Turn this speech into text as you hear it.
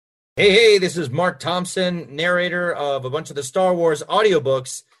Hey, this is Mark Thompson, narrator of a bunch of the Star Wars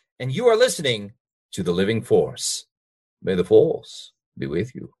audiobooks, and you are listening to The Living Force. May the Force be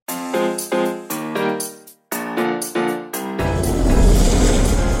with you.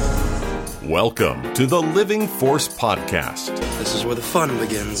 Welcome to the Living Force Podcast. This is where the fun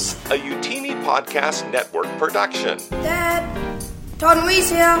begins. A Utini Podcast Network production. Dad, Todd Louise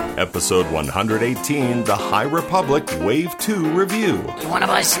here. Episode 118, The High Republic Wave 2 Review. You want to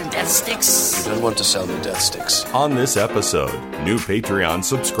buy some death sticks? You don't want to sell me death sticks. On this episode, new Patreon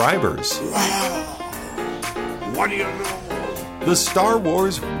subscribers. What do you know? The Star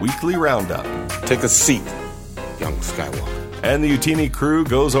Wars Weekly Roundup. Take a seat, young Skywalker. And the Utini crew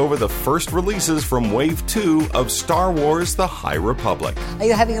goes over the first releases from Wave 2 of Star Wars The High Republic. Are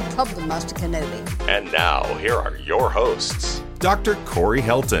you having a problem, Master Kenobi? And now, here are your hosts, Dr. Corey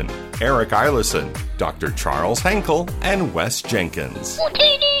Helton, Eric Eilerson, Dr. Charles Henkel, and Wes Jenkins.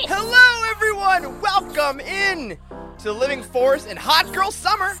 Hello, everyone! Welcome in to the Living Force in Hot Girl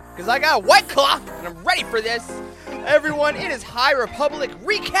Summer, because I got a White Claw, and I'm ready for this. Everyone, it is High Republic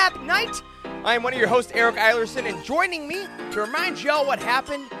Recap Night. I am one of your hosts, Eric Eilerson, and joining me to remind y'all what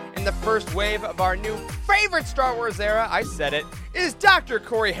happened in the first wave of our new favorite Star Wars era, I said it, is Dr.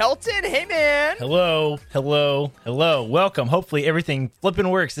 Corey Helton. Hey, man. Hello. Welcome. Hopefully everything flipping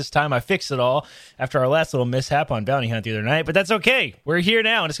works this time. I fixed it all after our last little mishap on Bounty Hunt the other night, but that's okay. We're here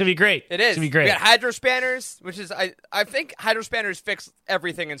now, and it's going to be great. It is. It's going to be great. We got Hydro Spanners, which is, I think Hydro Spanners fix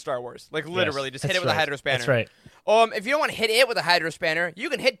everything in Star Wars. Like, literally, Yes, just hit that's it with a right. Hydro Spanner. That's right. If you don't want to hit it with a Hydro Spanner, you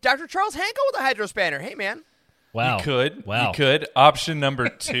can hit Dr. Charles Henkel with a Hydro Spanner. Hey, man. Wow. You could. Wow. You could. Option number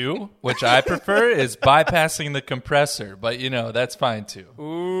 2, which I prefer, is bypassing the compressor. But, that's fine, too.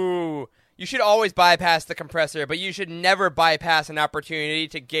 Ooh. You should always bypass the compressor, but you should never bypass an opportunity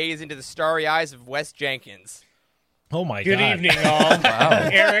to gaze into the starry eyes of Wes Jenkins. Oh, my Good God. evening, all.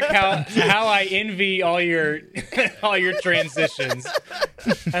 Eric, how I envy all your transitions.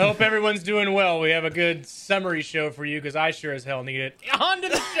 I hope everyone's doing well. We have a good summary show for you because I sure as hell need it. On to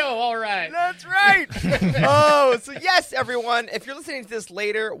the show, all right. That's right. So yes, everyone, if you're listening to this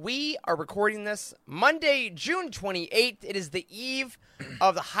later, we are recording this Monday, June 28th. It is the eve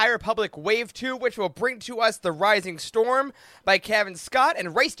of the High Republic Wave 2, which will bring to us The Rising Storm by Kevin Scott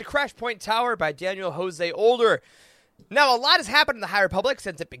and Race to Crash Point Tower by Daniel Jose Older. Now, a lot has happened in the High Republic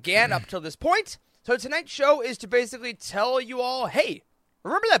since it began up till this point, so tonight's show is to basically tell you all, hey,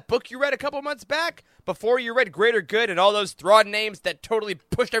 remember that book you read a couple months back before you read Greater Good and all those Thrawn names that totally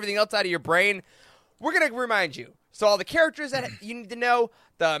pushed everything else out of your brain? We're going to remind you. So all the characters that you need to know,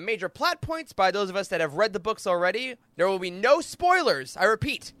 the major plot points by those of us that have read the books already. There will be no spoilers. I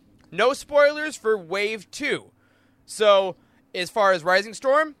repeat, no spoilers for Wave 2. So as far as Rising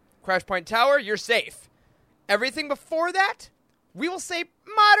Storm, Crash Point Tower, you're safe. Everything before that, we will say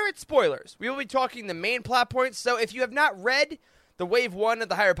moderate spoilers. We will be talking the main plot points. So if you have not read the Wave 1 of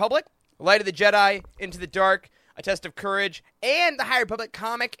the High Republic, Light of the Jedi, Into the Dark, A Test of Courage, and the High Republic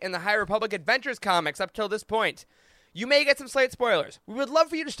comic and the High Republic Adventures comics up till this point, you may get some slight spoilers. We would love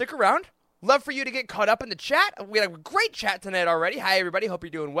for you to stick around. Love for you to get caught up in the chat. We had a great chat tonight already. Hi, everybody. Hope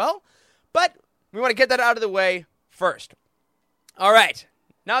you're doing well. But we want to get that out of the way first. All right.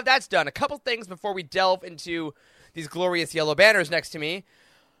 Now that that's done, a couple things before we delve into these glorious yellow banners next to me.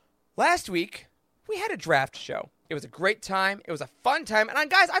 Last week, we had a draft show. It was a great time. It was a fun time.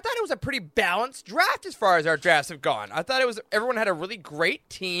 And guys, I thought it was a pretty balanced draft as far as our drafts have gone. I thought everyone had a really great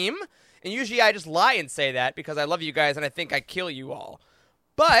team. And usually I just lie and say that because I love you guys and I think I kill you all.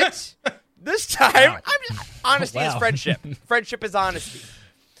 But this time, honesty is friendship. Friendship is honesty.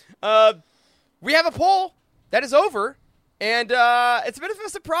 We have a poll that is over. And it's a bit of a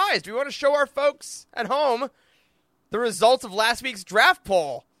surprise. We want to show our folks at home the results of last week's draft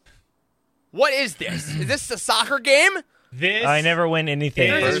poll. What is this? Is this a soccer game? I never win anything.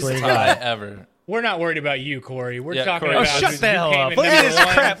 First tie ever. We're not worried about you, Corey. We're talking Corey. about shut the hell up. Look at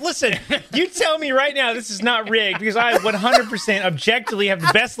this crap. Listen, you tell me right now this is not rigged because I 100% objectively have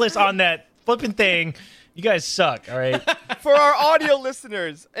the best list on that flipping thing. You guys suck, all right? For our audio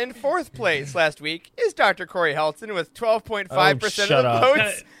listeners, in fourth place last week is Dr. Corey Helton with 12.5% shut of the up.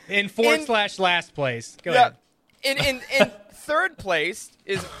 votes. in fourth/last place. Go ahead. In third place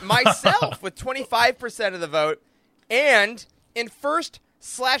is myself with 25% of the vote. And in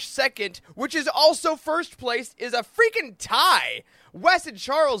first/second, which is also first place, is a freaking tie. Wes and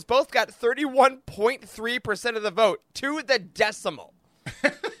Charles both got 31.3% of the vote to the decimal.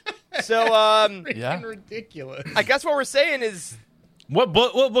 So, Freaking ridiculous. I guess what we're saying is... What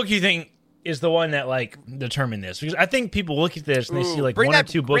book do you think is the one that, determined this? Because I think people look at this and they see, one or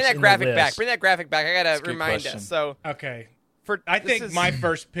two books Bring that in graphic the list. back. Bring that graphic back. I got That's a to good remind question. us. So, Okay. I think my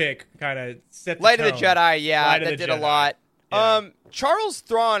first pick kind of set the Light tone. of the Jedi, yeah, Light of that the did Jedi. a lot. Yeah. Charles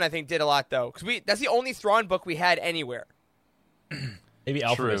Thrawn, I think, did a lot though, because that's the only Thrawn book we had anywhere. Maybe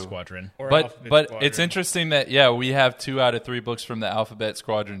Alphabet True. Squadron. Or But Alphabet Squadron. it's interesting that we have 2 out of 3 books from the Alphabet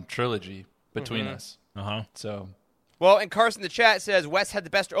Squadron trilogy between us. So Well, and Carson in the chat says Wes had the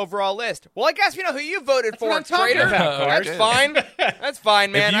best overall list. Well, I guess we know who you voted for, what I'm talking traitor. about, That's Carson. fine. That's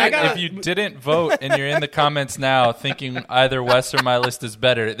fine, man. if you didn't vote and you're in the comments now thinking either Wes or my list is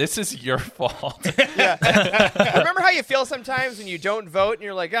better, this is your fault. Remember how you feel sometimes when you don't vote and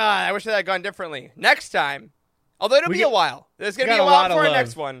you're like, I wish that had gone differently. Next time, although it'll be a while. There's going to be a while before our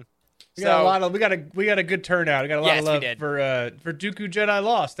next one. We got a good turnout. We got a lot Yes, of we love did. for Dooku Jedi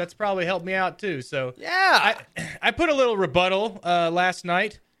Lost. That's probably helped me out too. So Yeah. I put a little rebuttal last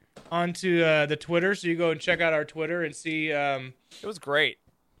night onto the Twitter, so you go and check out our Twitter and see. It was great.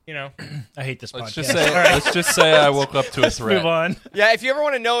 You know, I hate this Let's podcast. just say I woke up to a threat. Move on. Yeah, if you ever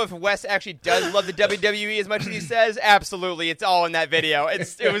want to know if Wes actually does love the WWE as much as he says, absolutely. It's all in that video.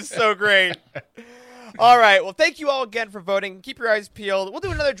 It was so great. All right. Well, thank you all again for voting. Keep your eyes peeled. We'll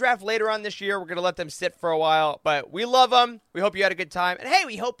do another draft later on this year. We're going to let them sit for a while, but we love them. We hope you had a good time. And hey,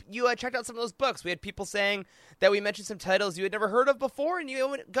 we hope you checked out some of those books. We had people saying that we mentioned some titles you had never heard of before, and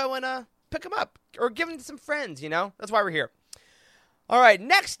you go and pick them up or give them to some friends, you know? That's why we're here. All right.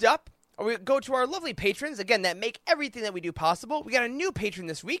 Next up, we go to our lovely patrons, again, that make everything that we do possible. We got a new patron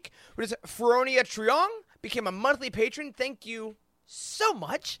this week, which is Feronia Triong, became a monthly patron. Thank you so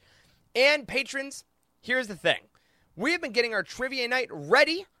much. And patrons, here's the thing. We have been getting our trivia night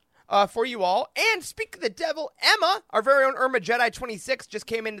ready for you all. And speak of the devil, Emma, our very own Irma Jedi 26, just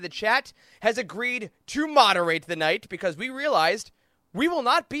came into the chat, has agreed to moderate the night because we realized we will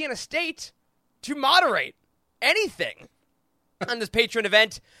not be in a state to moderate anything on this patron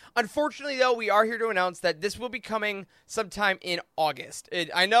event. Unfortunately, though, we are here to announce that this will be coming sometime in August.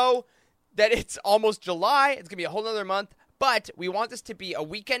 I know that it's almost July. It's going to be a whole other month. But we want this to be a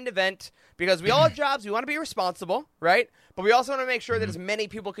weekend event because we all have jobs. We want to be responsible, right? But we also want to make sure that as many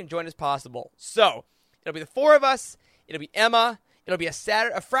people can join as possible. So it'll be the 4 of us. It'll be Emma. It'll be a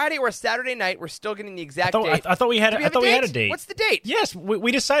Friday or a Saturday night. We're still getting the exact date. I thought we had a date. What's the date? Yes,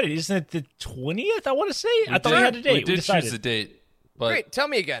 we decided. Isn't it the 20th? I want to say. I thought we had a date. We did decided. choose a date. But Great. Tell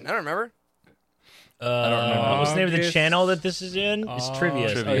me again. I don't remember. I don't remember. What's the name of the August- channel that this is in? It's trivia.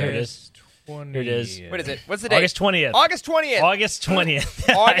 Oh, here it is. Here it is. What is it? What's the date? August 20th. August 20th. August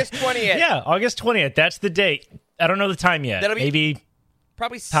 20th. August 20th. Yeah, August 20th. That's the date. I don't know the time yet. That'll be- Maybe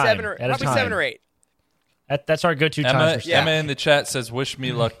Probably Time, 7 or at a time. 7 or 8. that's our go-to time Emma, for stuff. Emma in the chat says, "Wish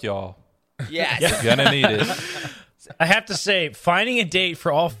me luck, y'all. Yes. Gonna need it." I have to say, finding a date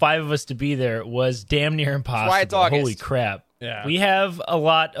for all 5 of us to be there was damn near impossible. why it's August. Holy crap. Yeah. We have a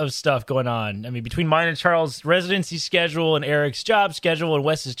lot of stuff going on. I mean, between mine and Charles' residency schedule and Eric's job schedule and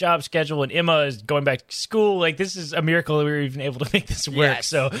Wes's job schedule and Emma is going back to school, like, this is a miracle that we were even able to make this work. Yes.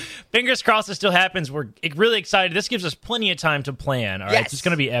 So fingers crossed it still happens. We're really excited. This gives us plenty of time to plan. All right, Yes. it's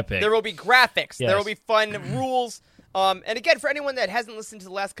going to be epic. There will be graphics. Yes. There will be fun rules. And again, for anyone that hasn't listened to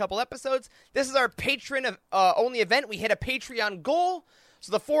the last couple episodes, this is our patron of only event. We hit a Patreon goal.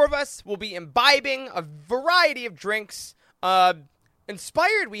 So the 4 of us will be imbibing a variety of drinks,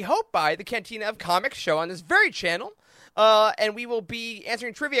 inspired, we hope, by the Cantina of Comics show on this very channel. And we will be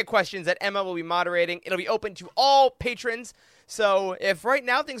answering trivia questions that Emma will be moderating. It'll be open to all patrons. So if right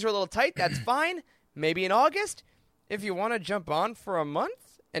now things are a little tight, that's fine. Maybe in August, if you want to jump on for a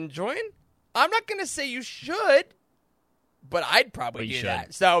month and join, I'm not going to say you should, but I'd probably do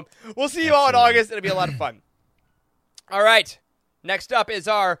that. So we'll see you all in August. It'll be a lot of fun. All right. Next up is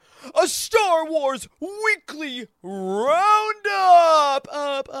our Star Wars Weekly Roundup.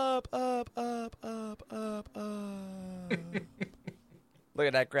 Up. Look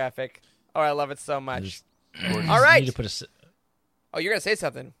at that graphic. Oh, I love it so much. All right. Need to put a, Oh, you're going to say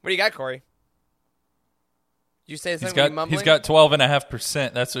something. What do you got, Corey? You say something? He's got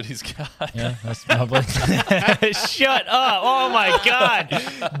 12.5%. That's what he's got. yeah, that's probably. Shut up. Oh, my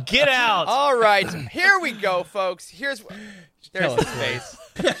God. Get out. All right. Here we go, folks. There's his face.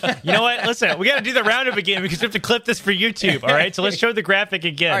 You know what? Listen, we got to do the roundup again because we have to clip this for YouTube. All right, so let's show the graphic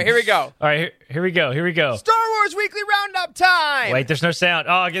again. All right, here we go. All right, here we go. Here we go. Star Wars Weekly Roundup time. Wait, there's no sound.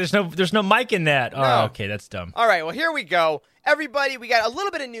 Oh, there's no mic in that. No. Oh, okay, that's dumb. All right, well, here we go. Everybody, we got a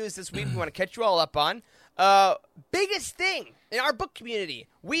little bit of news this week we want to catch you all up on. Biggest thing in our book community.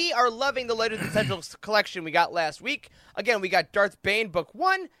 We are loving the Light of the Essentials collection we got last week. Again, we got Darth Bane Book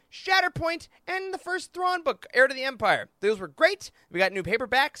 1, Shatterpoint, and the first Thrawn book, Heir to the Empire. Those were great. We got new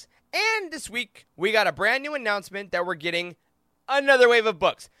paperbacks. And this week, we got a brand new announcement that we're getting another wave of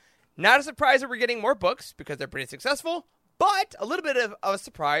books. Not a surprise that we're getting more books because they're pretty successful, but a little bit of a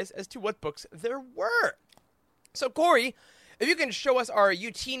surprise as to what books there were. So, Corey, if you can show us our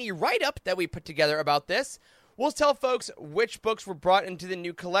Utini write-up that we put together about this, we'll tell folks which books were brought into the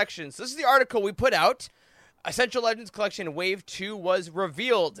new collection. So this is the article we put out. Essential Legends Collection Wave 2 was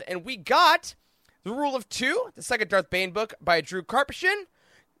revealed, and we got The Rule of Two, the second Darth Bane book by Drew Karpyshyn,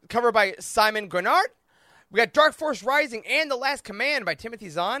 cover by Simon Grenard. We got Dark Force Rising and The Last Command by Timothy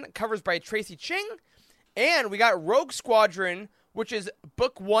Zahn, covers by Tracy Ching. And we got Rogue Squadron, which is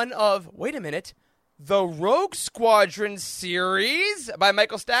book 1 of, wait a minute, the Rogue Squadron series by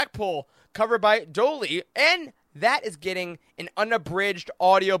Michael Stackpole, covered by Doley. And that is getting an unabridged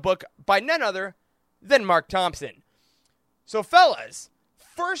audiobook by none other than Mark Thompson. So, fellas,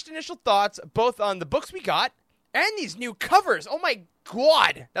 first initial thoughts both on the books we got and these new covers. Oh, my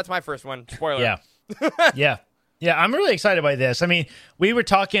God. That's my first one. Spoiler. Yeah. Yeah, I'm really excited by this. I mean, we were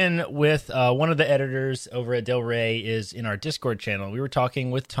talking with one of the editors over at Del Rey is in our Discord channel. We were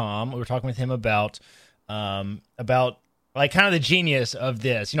talking with Tom. We were talking with him about like kind of the genius of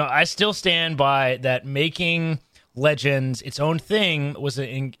this. You know, I still stand by that making Legends its own thing was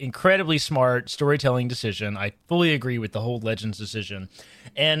an incredibly smart storytelling decision. I fully agree with the whole Legends decision.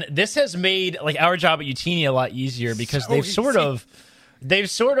 And this has made like our job at Utini a lot easier because they've sort of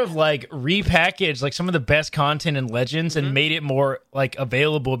like repackaged like some of the best content in Legends and made it more like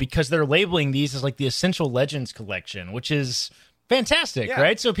available because they're labeling these as like the Essential Legends collection, which is fantastic,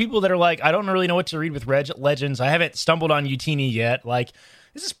 right? So people that are like, I don't really know what to read with Legends. I haven't stumbled on Utini yet. Like,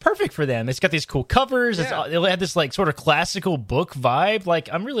 this is perfect for them. It's got these cool covers. They have this like sort of classical book vibe. Like,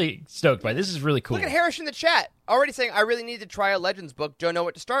 I'm really stoked by it. This is really cool. Look at Harris in the chat already saying, I really need to try a Legends book. Don't know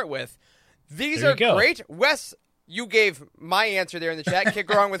what to start with. These are great. Wes, you gave my answer there in the chat. Can't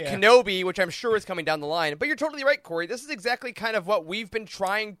go wrong with Kenobi, which I'm sure is coming down the line. But you're totally right, Corey. This is exactly kind of what we've been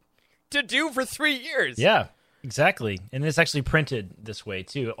trying to do for 3 years. Yeah. Exactly. And it's actually printed this way,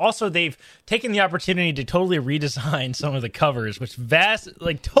 too. Also, they've taken the opportunity to totally redesign some of the covers, which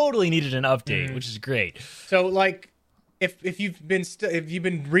totally needed an update, which is great. So, like, if you've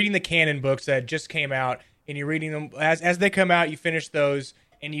been reading the canon books that just came out, and you're reading them as they come out, you finish those,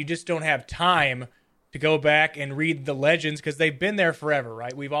 and you just don't have time to go back and read the Legends, because they've been there forever,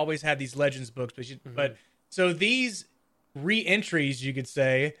 right? We've always had these Legends books, but so these re-entries, you could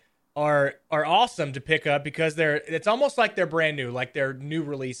say, are awesome to pick up because it's almost like they're brand new, like they're new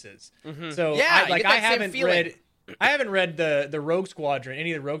releases. So I haven't read the Rogue Squadron,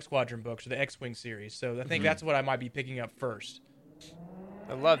 any of the Rogue Squadron books or the X-Wing series. So I think that's what I might be picking up first.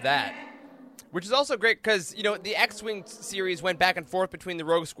 I love that. Which is also great because, you know, the X-Wing series went back and forth between the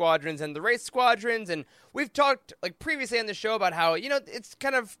Rogue Squadrons and the Wraith Squadrons, and we've talked, like, previously on the show about how, you know, it's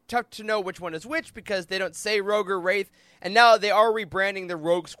kind of tough to know which one is which because they don't say Rogue or Wraith, and now they are rebranding the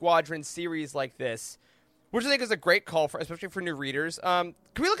Rogue Squadron series like this, which I think is a great call, especially for new readers. Can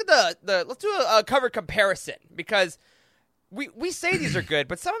we look at let's do a cover comparison, because we say these are good,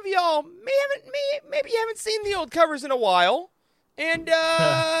 but some of y'all maybe you haven't seen the old covers in a while. And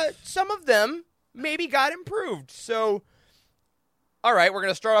some of them maybe got improved. So, all right, we're going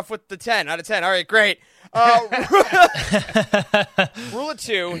to start off with the 10 out of 10. All right, great. Rule of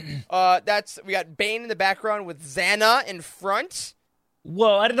Two. We got Bane in the background with Xana in front.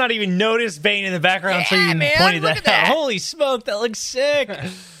 Whoa, I did not even notice Bane in the background until you pointed that out. Holy smoke, that looks sick.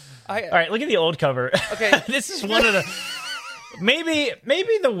 All right, look at the old cover. Okay. This is one of the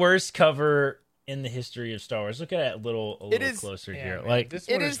maybe the worst cover in the history of Star Wars. Look at it a little closer here. Man, like this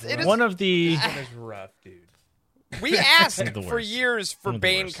one is one of the. This one is rough, dude. We asked for years for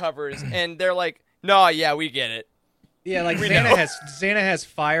Bane covers, and they're like, "No, yeah, we get it." Yeah, like Xana has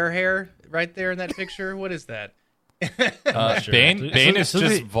fire hair right there in that picture. What is that? Sure. Bane is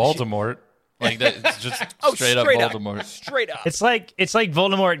just Voldemort. Like that, it's just straight up Voldemort. Straight up. It's like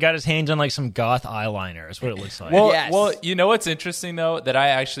Voldemort got his hands on like some goth eyeliner. That's what it looks like. Well, you know what's interesting though that I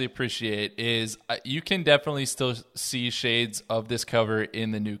actually appreciate is you can definitely still see shades of this cover in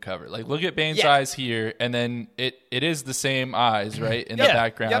the new cover. Like look at Bane's eyes here, and then it is the same eyes right in the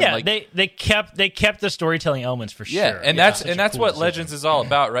background. Yeah, like, they kept the storytelling elements for sure. Yeah, and that's cool what Legends is all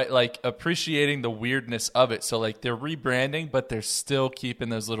about, right? Like appreciating the weirdness of it. So like they're rebranding, but they're still keeping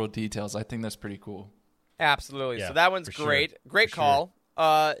those little details. I think that's pretty cool. Absolutely. Yeah, so that one's great. Sure. Great call.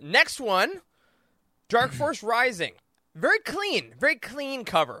 Next one, Dark Force Rising. Very clean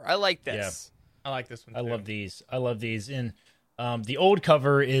cover. I like this. Yeah. I like this one too. I love these. And the old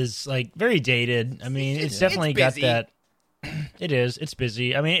cover is like very dated. I mean, it's definitely got that. It is. It's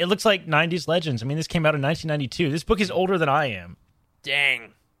busy. I mean, it looks like 90s Legends. I mean, this came out in 1992. This book is older than I am.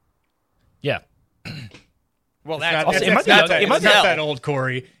 Dang. Yeah. Well, It's that's not, Also, it's it might be not young- that, it might it's be- not that old,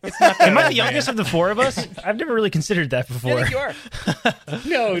 Corey. It's not that Am I old, the youngest man. of the four of us? I've never really considered that I before. think you are.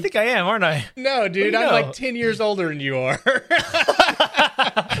 No, I think I am, aren't I? no, dude. What do you I'm know? like 10 years older than you are.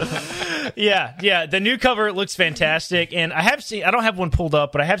 Yeah. The new cover looks fantastic, and I don't have one pulled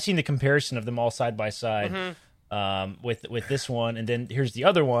up, but I have seen the comparison of them all side by side. With this one, and then here's the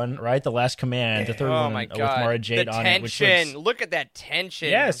other one, right? The Last Command, the third Oh one my with god, Mara Jade the on it. Which tension! looks, Look at that tension.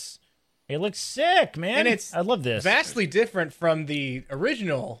 yes, it looks sick, man. And it's I love this. Vastly different from the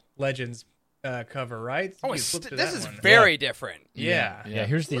original Legends cover, right? Oh, You flip to this that is one. very different. Yeah. Yeah,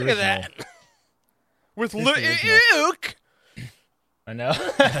 here's the Look original. at that. With Here's the original. Luke. I know.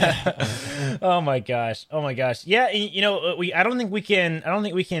 Oh my gosh. Yeah, I don't think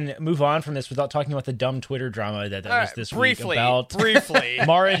we can move on from this without talking about the dumb Twitter drama that All was right, this briefly, week about briefly.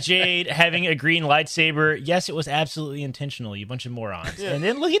 Mara Jade having a green lightsaber. Yes, it was absolutely intentional, you bunch of morons. Yeah. And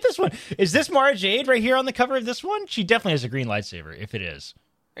then look at this one. Is this Mara Jade right here on the cover of this one? She definitely has a green lightsaber, if it is.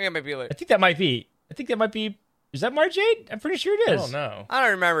 I think it might be like, I think that might be. Is that Mara Jade? I'm pretty sure it is. Oh no. I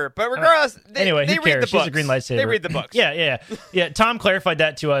don't remember, but regardless, Anyway, they who read cares? the She has books. a green lightsaber. They read the books. Yeah. Tom clarified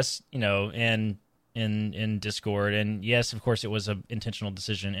that to us, and in Discord, and yes, of course, it was an intentional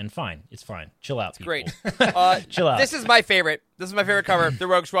decision, and fine, it's fine. Chill out, people. Great. Chill out. This is my favorite. This is my favorite cover, the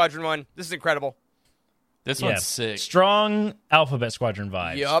Rogue Squadron one. This is incredible. This Yeah. one's sick. Strong Alphabet Squadron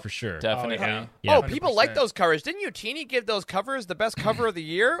vibes, Yup. for sure. Definitely. Yeah. Oh, people like 100%. those covers. Didn't you, Teeny, give those covers the best cover of the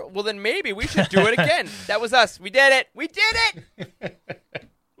year? Well, then maybe we should do it again. That was us. We did it. We did it.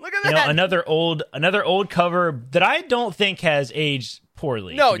 Look at You know, that. another old cover that I don't think has aged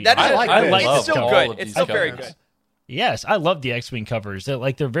poorly. No, to be that is honest. like I this. like it's this still cover. all good. of It's these still very covers. good. Yes, I love the X-Wing covers.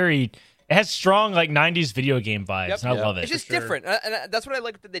 They're very. It has strong like '90s video game vibes, Yep. and I love it. It's just sure. different, and that's what I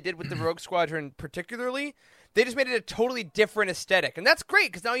like that they did with the Rogue Squadron particularly. They just made it a totally different aesthetic, and that's great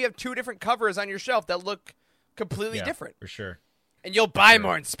because now you have two different covers on your shelf that look completely Yeah, different, for sure. and you'll buy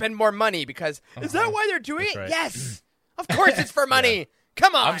more and spend more money because is that why they're doing That's it? right. Yes, of course it's for money.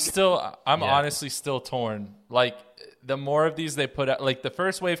 Come on, I'm Yeah. honestly still torn. Like, the more of these they put out, like the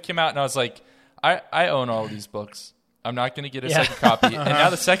first wave came out and I was like, I own all of these books. I'm not going to get a second copy. And now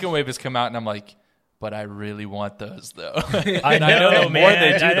the second wave has come out and I'm like, but I really want those though. I And know, the man. more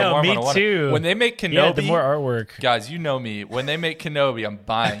they do, I the know, more I'm me gonna want too. it. When they make Kenobi, Yeah, the more artwork. guys, you know me. When they make Kenobi, I'm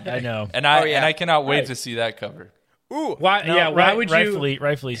buying it. I know. And Oh, yeah. I cannot wait Right. to see that cover. Ooh, Why? No, yeah. Why would you?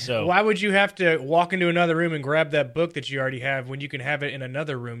 rightfully so? Why would you have to walk into another room and grab that book that you already have when you can have it in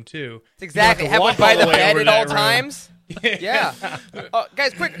another room too? exactly. You don't Have to one by walk the all way bed over at that all room. times. Yeah.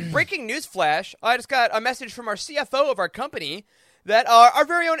 Guys, quick breaking news flash. I just got a message from our CFO of our company that our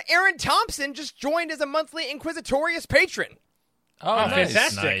very own Aaron Thompson just joined as a monthly Inquisitorious patron. Oh, nice.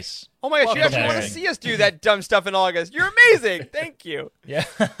 fantastic. Nice. Oh my gosh, you Welcome, actually want to Aaron. see us do that dumb stuff in August. You're amazing. Thank you. Yeah.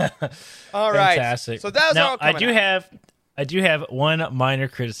 All right. Fantastic. So that was now, all coming out. I do have one minor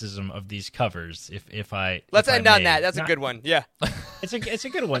criticism of these covers. If I Let's if I end on may. that. That's a Not- good one. Yeah. It's a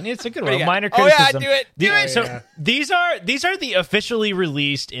good one. It's a good What do one. you got? Minor Oh, yeah, criticism. do it. Do it. So Yeah. these are the officially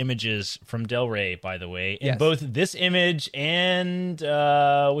released images from Del Rey, by the way. In Yes. both this image and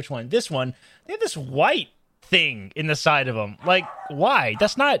which one? This one. They have this white thing in the side of them. Like, why?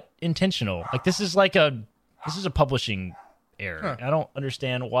 That's not intentional. Like, this is a publishing error. I don't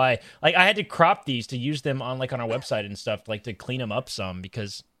understand why. Like, I had to crop these to use them on our website and stuff, like to clean them up some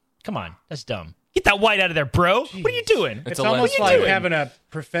because, come on, that's dumb. Get that white out of there, bro. What are you doing? It's a almost lens like flare. having a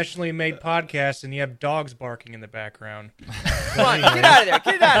professionally made podcast and you have dogs barking in the background. Come on, get out of there.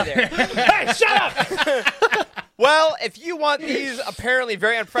 Get out of there. Hey, shut up! Well, if you want these apparently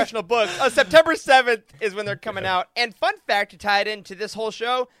very unprofessional books, September 7th is when they're coming out. And fun fact to tie it into this whole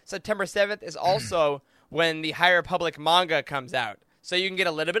show, September 7th is also when the High Republic manga comes out. So you can get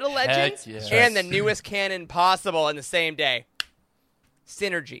a little bit of Legends yes. and the newest canon possible in the same day.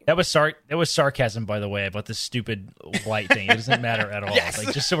 Synergy. That was sarcasm, by the way, about this stupid white thing. It doesn't matter at all. Yes.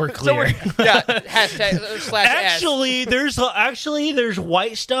 Like, just so we're So clear. yeah, hashtag / There's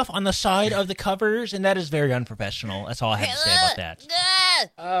white stuff on the side of the covers, and that is very unprofessional. That's all I have to say about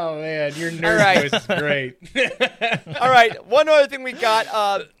that. Oh man, your nerd All right. voice is great. All right, one other thing we got.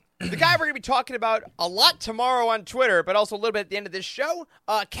 The guy we're going to be talking about a lot tomorrow on Twitter, but also a little bit at the end of this show,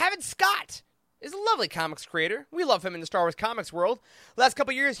 Kevin Scott is a lovely comics creator. We love him in the Star Wars comics world. The last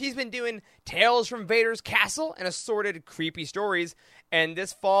couple years, he's been doing Tales from Vader's Castle and assorted creepy stories. And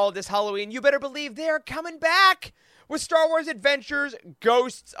this fall, this Halloween, you better believe they are coming back with Star Wars Adventures,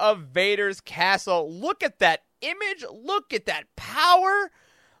 Ghosts of Vader's Castle. Look at that image. Look at that power.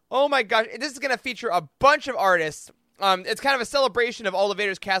 Oh my gosh. This is going to feature a bunch of artists. It's kind of a celebration of all the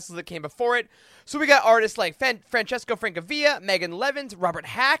Vader's castles that came before it. So we got artists like Francesco Francavilla, Megan Levins, Robert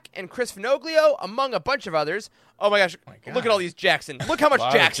Hack, and Chris Finoglio, among a bunch of others. Oh my gosh, look at all these Jackson. Look how much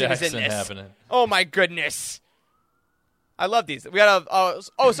Jackson is in this. Happening. Oh my goodness. I love these. We got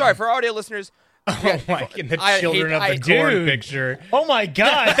sorry, for our audio listeners. Oh my! The Children of the Corn picture. Oh my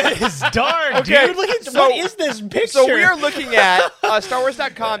God, that is dark, Okay, dude. Look at so- what is this picture? So we are looking at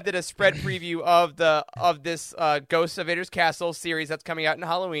StarWars.com did a spread preview of this Ghosts of Vader's Castle series that's coming out in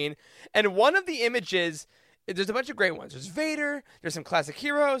Halloween, and one of the images, there's a bunch of great ones. There's Vader, there's some classic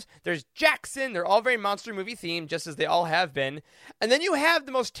heroes, there's Jackson. They're all very monster movie themed, just as they all have been. And then you have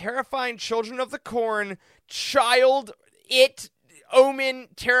the most terrifying Children of the Corn child, Omen,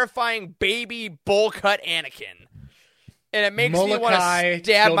 terrifying baby bowl cut Anakin, and it makes me want to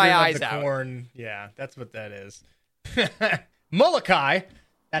stab my eyes out. Corn. Yeah, that's what that is. Molokai.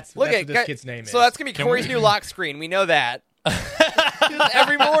 That's what this kid's name is. So that's gonna be Corey's new lock screen. We know that.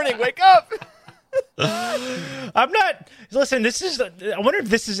 Every morning, wake up. I'm not. Listen, this is. I wonder if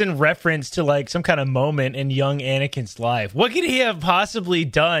this is in reference to like some kind of moment in young Anakin's life. What could he have possibly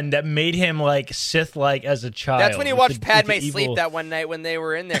done that made him like Sith-like as a child? That's when he watched Padme sleep that one night when they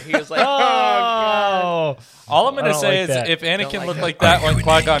were in there. He was like, "Oh, God. All I'm gonna say is, if Anakin looked like that when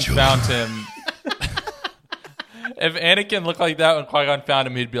Qui-Gon found him, if Anakin looked like that when Qui-Gon found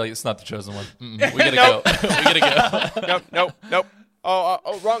him, he'd be like, "It's not the chosen one. We gotta go. We gotta go." Nope.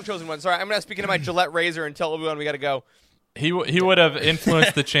 Oh, wrong chosen one. Sorry, I'm not speaking to my Gillette razor and tell everyone we got to go. He would have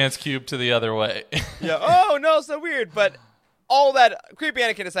influenced the chance cube to the other way. Yeah. Oh no, so weird. But all that creepy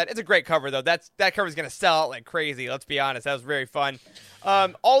Anakin aside, it's a great cover though. That cover is gonna sell out like crazy. Let's be honest. That was very fun.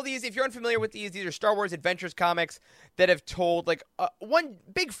 All these, if you're unfamiliar with these are Star Wars Adventures comics that have told like one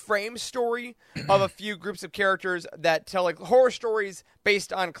big frame story of a few groups of characters that tell like horror stories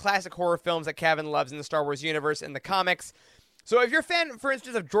based on classic horror films that Kevin loves in the Star Wars universe and the comics. So if you're a fan, for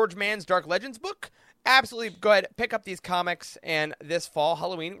instance, of George Mann's Dark Legends book, absolutely go ahead, pick up these comics, and this fall,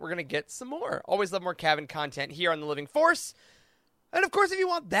 Halloween, we're going to get some more. Always love more Kevin content here on The Living Force. And of course, if you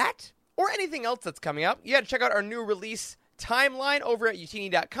want that, or anything else that's coming up, you got to check out our new release timeline over at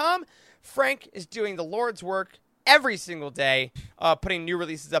utini.com. Frank is doing the Lord's work every single day, putting new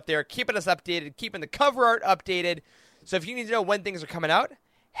releases up there, keeping us updated, keeping the cover art updated. So if you need to know when things are coming out,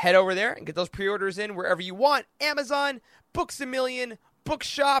 head over there and get those pre-orders in wherever you want. Amazon, Books A Million,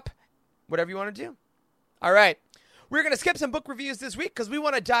 Bookshop, whatever you want to do. All right. We're going to skip some book reviews this week because we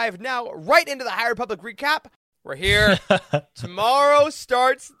want to dive now right into the High Republic recap. We're here. Tomorrow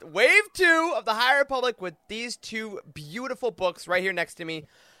starts Wave 2 of the High Republic with these two beautiful books right here next to me.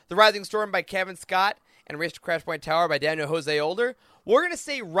 The Rising Storm by Kevin Scott and Race to Crash Point Tower by Daniel Jose Older. We're going to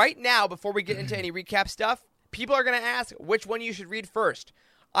say right now, before we get into any recap stuff, people are going to ask which one you should read first.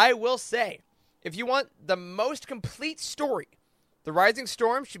 I will say, if you want the most complete story, The Rising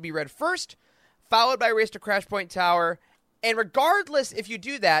Storm should be read first, followed by Race to Crash Point Tower. And regardless if you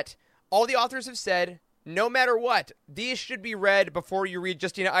do that, all the authors have said, no matter what, these should be read before you read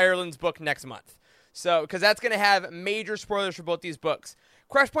Justina Ireland's book next month. So, because that's going to have major spoilers for both these books.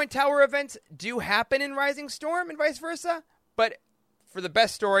 Crash Point Tower events do happen in Rising Storm and vice versa, but for the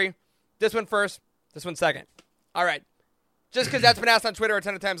best story, this one first, this one second. All right. Just because that's been asked on Twitter a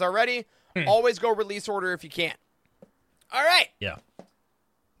ton of times already, always go release order if you can. All right. Yeah.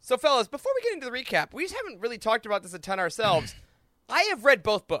 So, fellas, before we get into the recap, we just haven't really talked about this a ton ourselves. I have read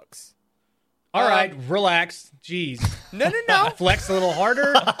both books. All right, relax. Jeez. No. Flex a little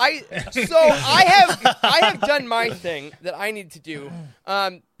harder. I have done my thing that I need to do.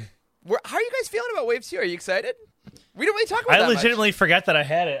 How are you guys feeling about Wave 2? Are you excited? We don't really talk about that much. I legitimately forgot that I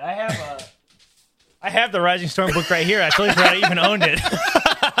had it. I have the Rising Storm book right here. I totally forgot I even owned it.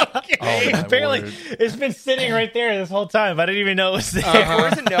 Apparently, it's been sitting right there this whole time. I didn't even know it was there.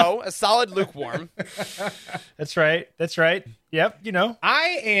 Corey's a no, a solid lukewarm. That's right. Yep, you know.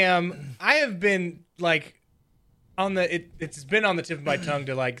 I have been like it's been on the tip of my tongue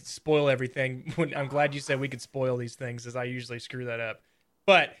to like spoil everything. I'm glad you said we could spoil these things, as I usually screw that up.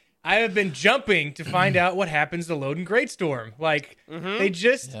 But I have been jumping to find out what happens to Loden Greatstorm. Like, they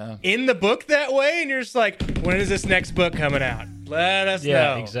just in the book that way, and you're just like, when is this next book coming out? Let us know.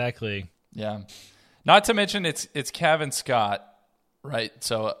 Yeah, exactly. Yeah. Not to mention it's Kevin Scott, right?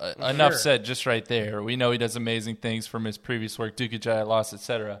 So enough said just right there. We know he does amazing things from his previous work, Duke of Jedi Lost,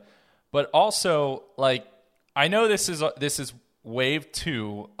 etc. But also, like, I know this is Wave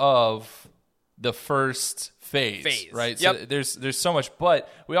 2 of the first phase, right? Yep. So there's so much,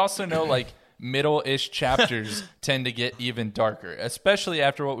 but we also know like middle-ish chapters tend to get even darker, especially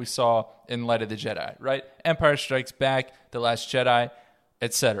after what we saw in Light of the Jedi, right? Empire Strikes Back, The Last Jedi,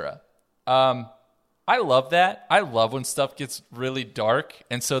 etc. I I love that. I love when stuff gets really dark.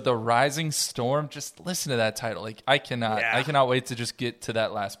 And so the Rising Storm, just listen to that title. Like I cannot wait to just get to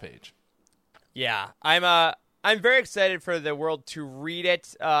that last page. Yeah, I'm very excited for the world to read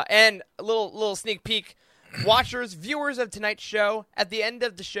it. And a little sneak peek. Watchers, viewers of tonight's show, at the end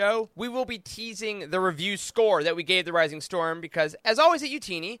of the show, we will be teasing the review score that we gave The Rising Storm because, as always at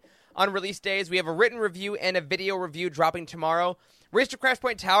Utini, on release days, we have a written review and a video review dropping tomorrow. Race to Crash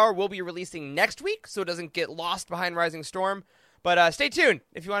Point Tower will be releasing next week, so it doesn't get lost behind Rising Storm. But stay tuned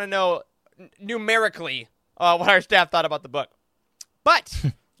if you want to know numerically what our staff thought about the book. But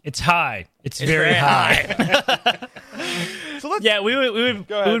it's high. It's very high. So we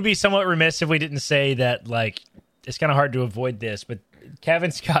would be somewhat remiss if we didn't say that, like, it's kind of hard to avoid this, but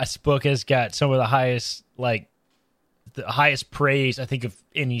Kevin Scott's book has got some of the highest praise, I think, of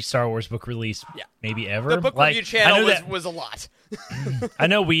any Star Wars book release maybe ever. The book review channel was a lot. I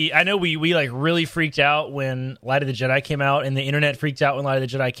know we like really freaked out when Light of the Jedi came out, and the internet freaked out when Light of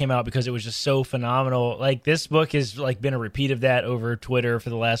the Jedi came out because it was just so phenomenal. Like, this book has like been a repeat of that over Twitter for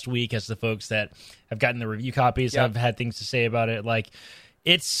the last week as the folks that have gotten the review copies have had things to say about it. Like,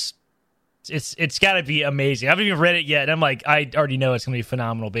 it's got to be amazing. I haven't even read it yet, and I'm like, I already know it's going to be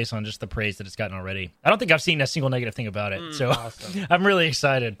phenomenal based on just the praise that it's gotten already. I don't think I've seen a single negative thing about it, so awesome. I'm really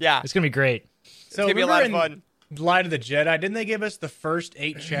excited. Yeah, it's going to be great. So it's going to be a lot of fun. Light of the Jedi, didn't they give us the first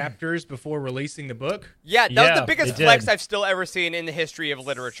 8 chapters before releasing the book? Yeah, that was the biggest flex I've still ever seen in the history of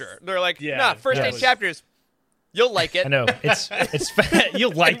literature. They're like, first 8 chapters. You'll like it. I know. It's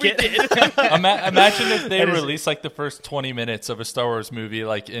you'll like it. Imagine if they released like the first 20 minutes of a Star Wars movie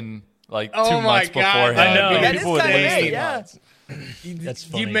like in 2 months beforehand. I know. That is kind of great, yeah. That's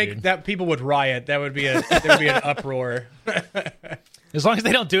funny, You'd make dude. that people would riot. That would be there would be an uproar. As long as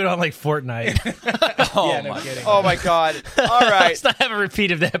they don't do it on like Fortnite. Oh my god! All right, let's not have a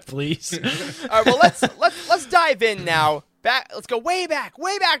repeat of that, please. All right, well let's dive in now. Let's go way back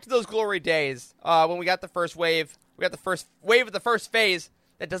to those glory days when we got the first wave. We got the first wave of the first phase.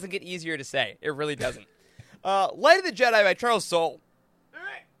 That doesn't get easier to say. It really doesn't. Light of the Jedi by Charles Soule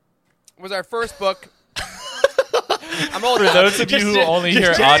was our first book. I'm old. For those of you who only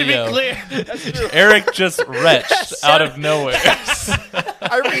hear audio, Eric just retched out of nowhere.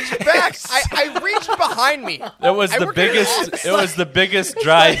 I reached back. I reached behind me. It was the biggest. It was the biggest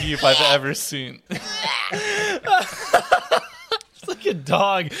dry heap I've ever seen. It's like a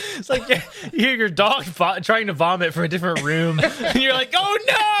dog. It's like you hear your dog trying to vomit from a different room, and you're like, "Oh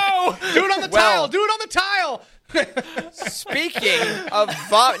no! Do it on the tile! Do it on the tile!" Speaking of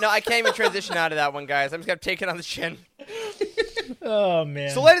vomit, no, I can't even transition out of that one, guys. I'm just gonna take it on the chin. Oh man!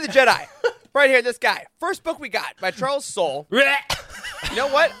 So, Light of the Jedi, right here, this guy. First book we got by Charles Soule. You know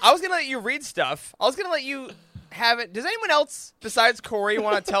what? I was gonna let you read stuff. I was gonna let you have it. Does anyone else besides Corey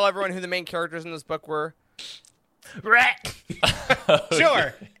want to tell everyone who the main characters in this book were?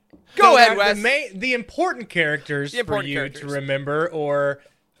 Sure. Go ahead, Wes. The important characters for you to remember or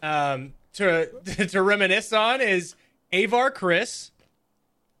to reminisce on is Avar Kriss,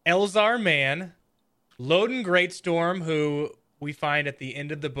 Elzar Mann, Loden Greatstorm, who we find at the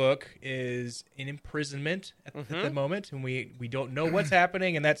end of the book is in imprisonment at the moment, and we don't know what's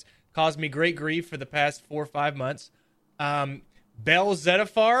happening, and that's caused me great grief for the past 4 or 5 months. Bell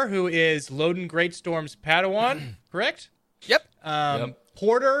Zettifar, who is Loden Greatstorm's Padawan, correct? Yep.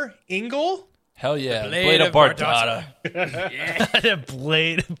 Porter Ingle. Hell yeah. Blade of Bartada. The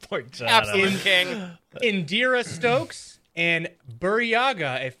Blade of Bartada. Absolute king. Indira Stokes and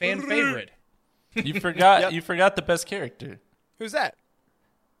Buryaga, a fan favorite. You forgot you forgot the best character. Who's that?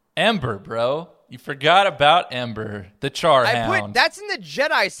 Ember, bro. You forgot about Ember, the Char Hound. That's in the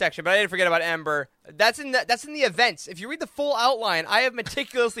Jedi section, but I didn't forget about Ember. That's in the events. If you read the full outline, I have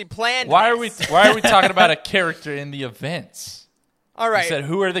meticulously planned. Why are we talking about a character in the events? All right. You said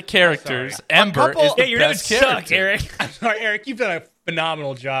who are the characters? Ember is the best character. Eric. I'm sorry, Eric. You've done a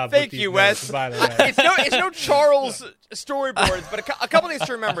phenomenal job. Thank with you, these Wes. notes, by the way. It's no Charles storyboards, but a couple things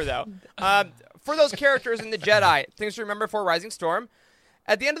to remember though. For those characters in the Jedi, things to remember for Rising Storm.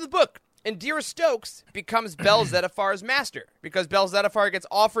 At the end of the book, Indira Stokes becomes Bell Zettifar's master because Bell Zettifar gets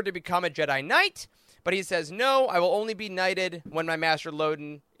offered to become a Jedi Knight, but he says, no, I will only be knighted when my master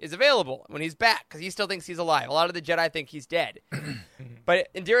Loden is available, when he's back, because he still thinks he's alive. A lot of the Jedi think he's dead.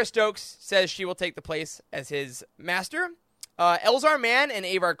 But Indira Stokes says she will take the place as his master. Elzar Mann and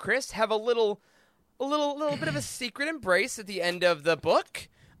Avar Kriss have a little bit of a secret embrace at the end of the book.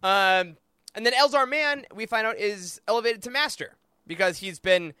 And then Elzar Mann, we find out, is elevated to master because he's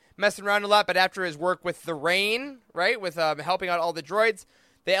been messing around a lot, but after his work with the Rain, right, with helping out all the droids,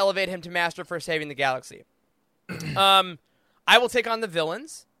 they elevate him to master for saving the galaxy. I will take on the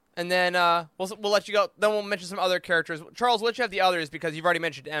villains. and then we'll let you go. Then we'll mention some other characters. Charles, we'll let you have the others because you've already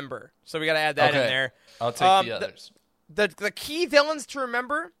mentioned Ember, so we got to add that in there. I'll take the others. The key villains to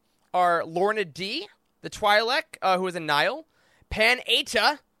remember are Lorna D, the Twi'lek, who is a Nihil, Pan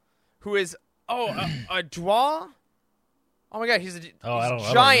Eta, who is a Dwa. Oh my God, he's a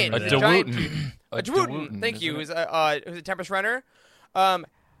giant, a giant, a Dwooten. Thank you. Who's a Tempest Runner.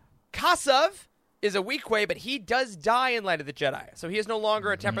 Kassav is a Weequay, but he does die in Light of the Jedi, so he is no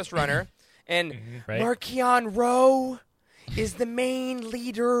longer a Tempest Runner. And Marchion Ro is the main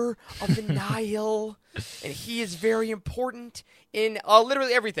leader of the Nihil, and he is very important in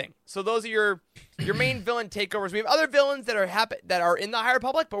literally everything. So those are your main villain takeovers. We have other villains that are in the High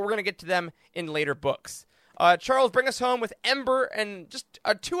Republic, but we're going to get to them in later books. Charles, bring us home with Ember and just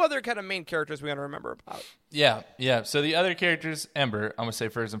two other kind of main characters we want to remember about. Yeah. So the other characters, Ember, I'm going to say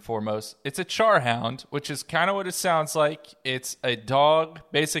first and foremost, it's a Charhound, which is kind of what it sounds like. It's a dog,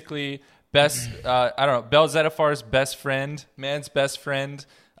 basically Bell Zettifar's best friend, man's best friend,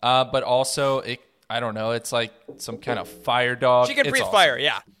 but also, it's like some kind of fire dog. She can breathe awesome. Fire,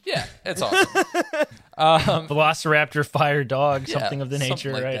 yeah. Yeah, it's awesome. Velociraptor fire dog, something of the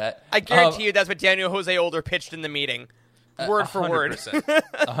nature, like right? That. I guarantee you that's what Daniel Jose Older pitched in the meeting. Word for word.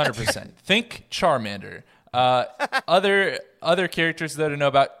 100%. Think Charmander. Other characters that I know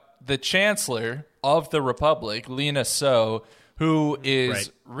about, the Chancellor of the Republic, Lena So, who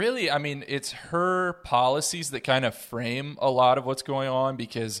is really, it's her policies that kind of frame a lot of what's going on,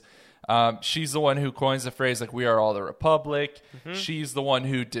 because she's the one who coins the phrase, like, we are all the Republic. Mm-hmm. She's the one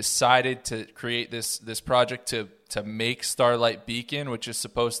who decided to create this project to make Starlight Beacon, which is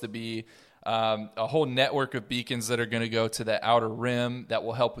supposed to be a whole network of beacons that are going to go to the Outer Rim that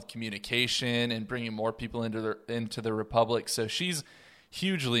will help with communication and bringing more people into the Republic. So she's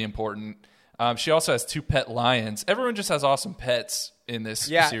hugely important. She also has 2 pet lions. Everyone just has awesome pets in this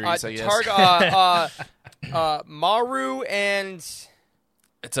series, I guess. Maru and...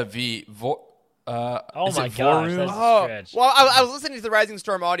 It's a V. Oh my gosh, Voru? that's a stretch. Well, I was listening to the Rising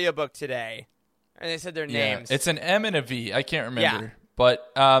Storm audiobook today, and they said their names. It's an M and a V. I can't remember. Yeah.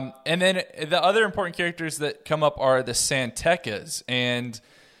 But and then the other important characters that come up are the Santekas. And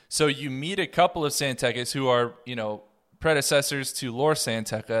so you meet a couple of Santekas who are, predecessors to Lor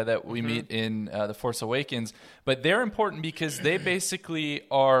Santeca that we meet in The Force Awakens. But they're important because they basically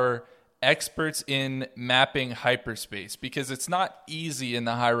are experts in mapping hyperspace, because it's not easy in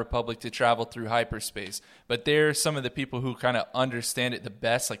the High Republic to travel through hyperspace, but they're some of the people who kind of understand it the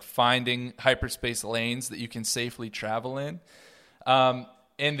best, like finding hyperspace lanes that you can safely travel in. And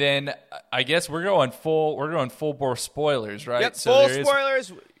then I guess we're going full bore spoilers, right? Yep, so full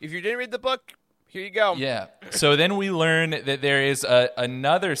spoilers. If you didn't read the book, here you go. Yeah. So then we learn that there is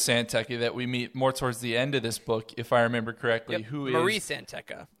another Santeca that we meet more towards the end of this book, if I remember correctly, Marie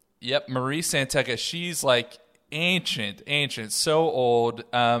Santeca. Yep, Marie Santeca. She's like ancient, so old.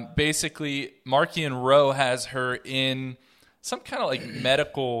 Basically, Marchion Ro has her in some kind of like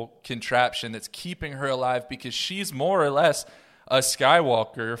medical contraption that's keeping her alive, because she's more or less a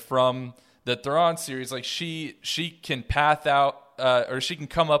Skywalker from the Thrawn series. Like she can path out, or she can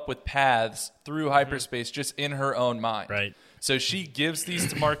come up with paths through hyperspace just in her own mind. Right. So she gives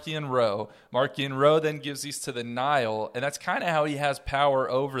these to Marchion Ro. Marchion Ro then gives these to the Nihil, and that's kind of how he has power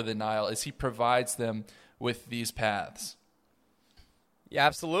over the Nihil, is he provides them with these paths. Yeah,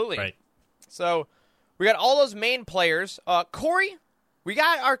 absolutely. Right. So we got all those main players. Corey, we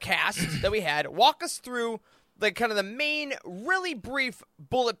got our cast that we had. Walk us through the kind of the main, really brief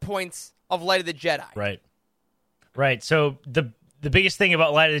bullet points of Light of the Jedi. Right. So the biggest thing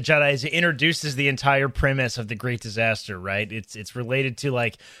about Light of the Jedi is it introduces the entire premise of the Great Disaster, right? It's related to,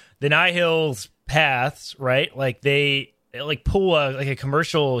 like, the Nihil's paths, right? Like, they pull a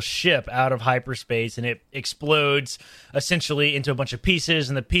commercial ship out of hyperspace, and it explodes essentially into a bunch of pieces,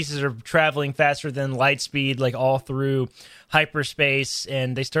 and the pieces are traveling faster than light speed, like, all through hyperspace,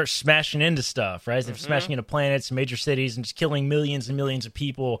 and they start smashing into stuff, right? They're smashing into planets and major cities and just killing millions and millions of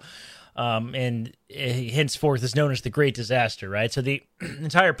people. And henceforth is known as the Great Disaster, right? So the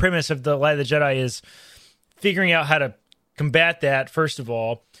entire premise of the Light of the Jedi is figuring out how to combat that, first of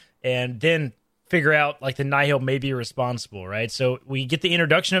all, and then figure out, like, the Nihil may be responsible, right? So we get the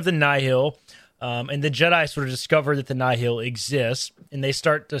introduction of the Nihil, and the Jedi sort of discover that the Nihil exists, and they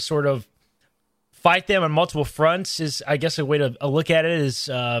start to sort of fight them on multiple fronts. Is, I guess, a way to look at it is...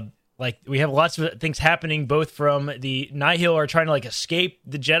 like, we have lots of things happening, both from the Nihil are trying to, like, escape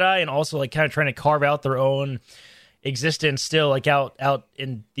the Jedi, and also, like, kind of trying to carve out their own existence still, like, out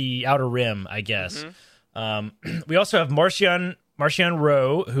in the Outer Rim, I guess. We also have Marchion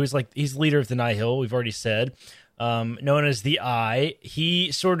Ro, who's, like, he's the leader of the Nihil, we've already said. known as the Eye.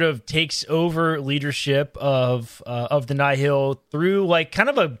 He sort of takes over leadership of the Nihil through like kind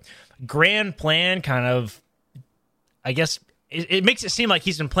of a grand plan, kind of, I guess. It makes it seem like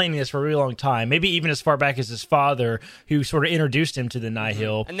he's been planning this for a really long time, maybe even as far back as his father, who sort of introduced him to the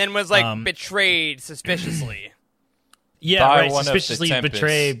Nihil. And then was like betrayed suspiciously. Yeah, by right. one Suspiciously of the Tempest,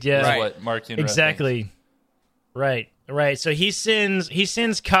 betrayed. Yeah, is Right. what Markian Ro exactly. thinks. Right. So he sends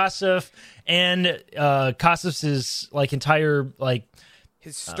Kasif and Kasif's like entire like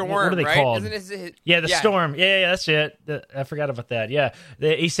His storm, what are they right? called? Isn't it the storm. Yeah, that's it. I forgot about that. Yeah,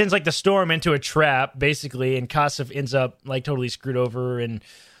 he sends like the storm into a trap basically, and Kasif ends up like totally screwed over. And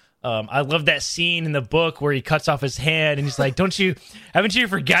I love that scene in the book where he cuts off his hand, and he's like, haven't you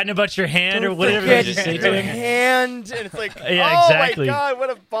forgotten about your hand or whatever they just say to your him? hand, and it's like, Yeah, exactly. Oh my god, what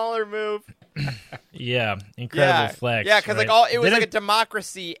a baller move! Yeah, incredible flex. Yeah, because right? like it was Then like a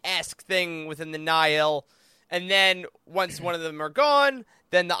democracy-esque thing within the Nihil, and then once one of them are gone,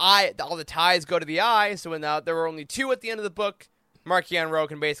 then all the ties go to the Eye. So when there were only two at the end of the book, Markian Ro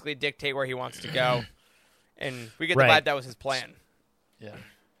can basically dictate where he wants to go, and we get the vibe that was his plan. Yeah.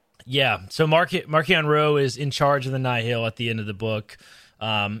 Yeah, so Markian Ro is in charge of the Nihil at the end of the book,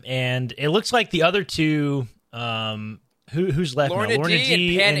 and it looks like the other two, who's left Lorna now?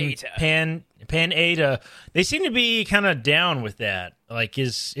 D and Pan Eta. They seem to be kind of down with that. Like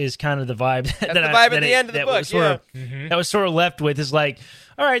is kind of the vibe. That's the vibe at the end of the book. That was sort of left with is like,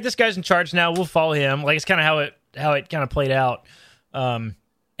 all right, this guy's in charge now. We'll follow him. Like it's kind of how it kind of played out. And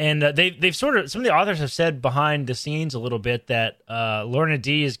they've sort of, some of the authors have said behind the scenes a little bit that Lorna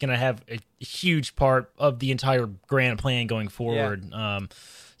D is going to have a huge part of the entire grand plan going forward. Yeah.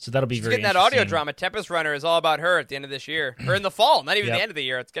 So that'll be very interesting. Getting that audio drama. Tempest Runner is all about her at the end of this year, or in the fall. Not even the end of the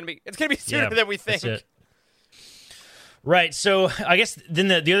year. It's gonna be sooner than we think. That's it. Right. So I guess then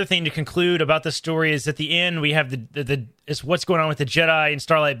the other thing to conclude about the story is at the end we have is what's going on with the Jedi and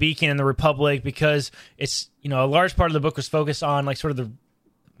Starlight Beacon and the Republic, because it's, a large part of the book was focused on like sort of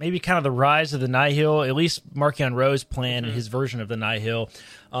maybe kind of the rise of the Nihil, at least Markian Ro's plan and his version of the Nihil.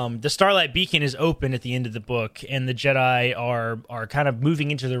 The Starlight Beacon is open at the end of the book, and the Jedi are kind of moving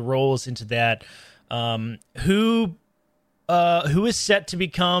into their roles into that. Who is set to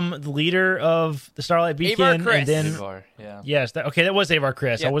become the leader of the Starlight Beacon? Avar Kriss. And then, Avar, yeah. Yes, that was Avar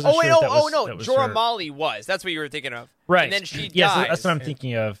Kriss. Yeah. I wasn't sure if that was Jorah her. Molly was. That's what you were thinking of. Right. And then she dies. Yes, that's what I'm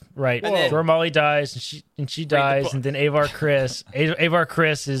thinking of. Right. Jorah Molly dies, and she dies, and then Avar Kriss. Avar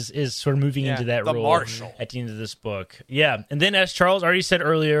Kriss is sort of moving into that role Marshal. at the end of this book. Yeah, and then as Charles already said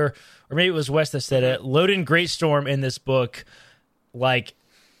earlier, or maybe it was Wes that said it, Loden Greatstorm in this book, like,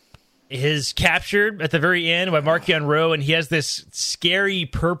 is captured at the very end by Markian Ro, and he has this scary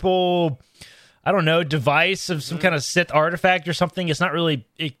purple, I don't know, device of some kind of Sith artifact or something. It's not really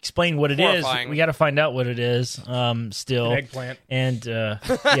explained what it is. We got to find out what it is still. An eggplant. And,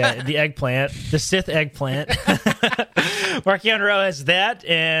 the eggplant. The Sith eggplant. Markian Ro has that,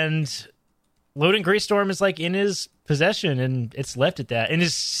 and Loden Greatstorm is, like, in his possession, and it's left at that. In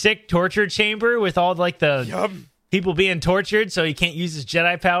his sick torture chamber with all, like, the... people being tortured so he can't use his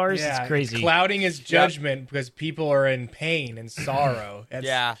Jedi powers. Yeah, it's crazy. Clouding his judgment because people are in pain and sorrow.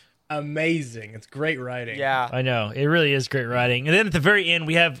 It's amazing. It's great writing. Yeah. I know. It really is great writing. And then at the very end,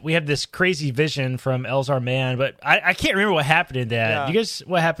 we have this crazy vision from Elzar Mann, but I can't remember what happened in that. Yeah. You guys,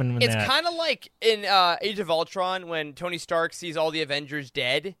 what happened when It's that? kind of like in Age of Ultron when Tony Stark sees all the Avengers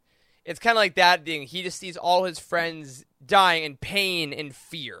dead. It's kind of like that thing. He just sees all his friends dying in pain and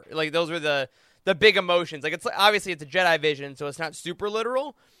fear. Like, those were the big emotions. Like, obviously it's a Jedi vision, so it's not super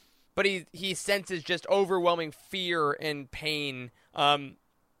literal, but he senses just overwhelming fear and pain of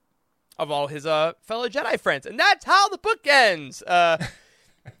all his fellow Jedi friends, and that's how the book ends. Other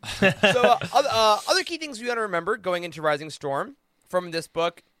key things we got to remember going into Rising Storm from this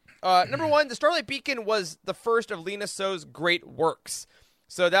book. Number one, the Starlight Beacon was the first of Lena So's great works.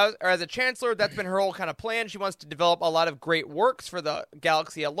 So as a chancellor, that's been her whole kind of plan. She wants to develop a lot of great works for the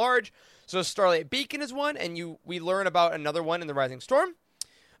galaxy at large. So Starlight Beacon is one, and we learn about another one in the Rising Storm.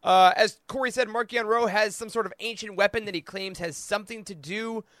 As Corey said, Markian Ro has some sort of ancient weapon that he claims has something to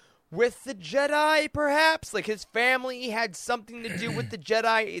do with the Jedi, perhaps. Like, his family had something to do with the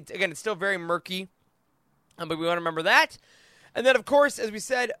Jedi. It's still very murky, but we want to remember that. And then, of course, as we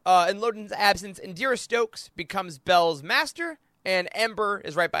said, in Loden's absence, Indira Stokes becomes Bel's master, and Ember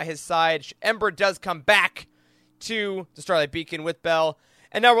is right by his side. Ember does come back to the Starlight Beacon with Bel.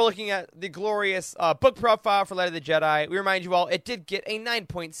 And now we're looking at the glorious book profile for Light of the Jedi. We remind you all, it did get a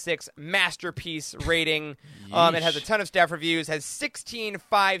 9.6 masterpiece rating. It has a ton of staff reviews, has 16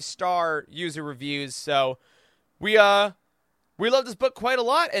 5-star user reviews. So we love this book quite a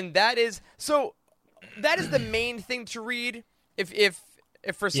lot, and that is... So that is the main thing to read. If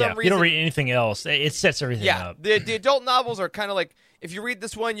for some reason you don't read anything else, it sets everything up. The adult novels are kind of like, if you read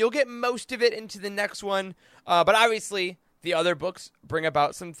this one, you'll get most of it into the next one. But obviously, the other books bring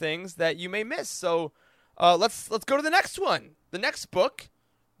about some things that you may miss. So let's go to the next one. The next book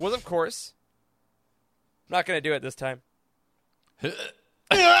was, of course, I'm not going to do it this time.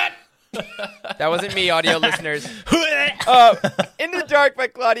 That wasn't me, audio listeners. In the Dark by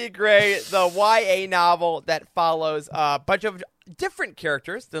Claudia Gray, the YA novel that follows a bunch of different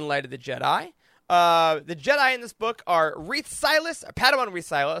characters than Light of the Jedi. The Jedi in this book are Reath Silas, Padawan Reath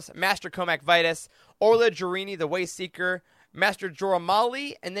Silas, Master Comac Vitus, Orla Jurini, the Wayseeker, Master Jorah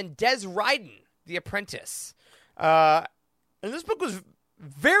Mali, and then Des Ryden, the Apprentice. And this book was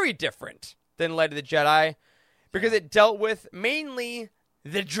very different than Light of the Jedi because it dealt with mainly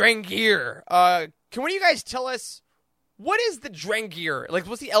the Drengir. Can one of you guys tell us, what is the Drengir? Like,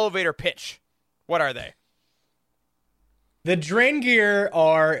 what's the elevator pitch? What are they? The Drengir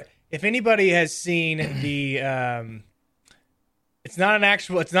are, if anybody has seen the, it's not an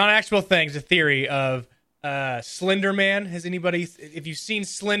actual thing, it's a theory of Slender Man. Has anybody, if you've seen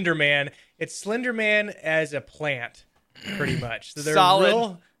Slender Man, it's Slender Man as a plant, pretty much. So they're Solid.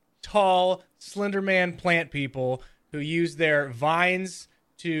 real tall Slender Man plant people who use their vines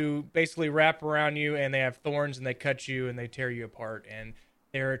to basically wrap around you, and they have thorns, and they cut you, and they tear you apart, and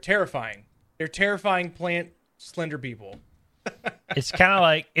they're terrifying. They're terrifying plant slender people. It's kind of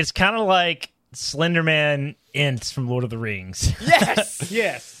like Slender Man Ents from Lord of the Rings. Yes!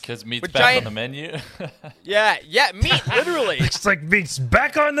 Yes. Because meat's With back giant- on the menu. Yeah, meat, literally. It's like meat's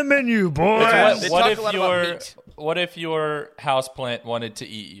back on the menu, boys. They talk a lot about meat. What if your houseplant wanted to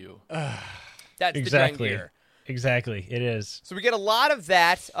eat you? That's Exactly. the Drengir. Exactly, it is. So we get a lot of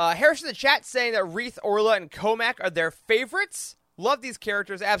that. Harris in the chat saying that Reath, Orla, and Comac are their favorites. Love these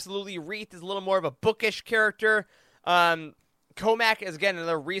characters, absolutely. Reath is a little more of a bookish character. Comac is, again,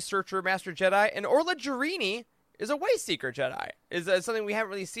 another researcher, Master Jedi. And Orla Jurini is a Wayseeker Jedi. Is something we haven't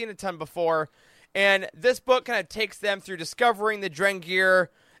really seen a ton before. And this book kind of takes them through discovering the Drengir.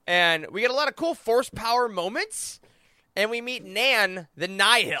 And we get a lot of cool Force power moments. And we meet Nan, the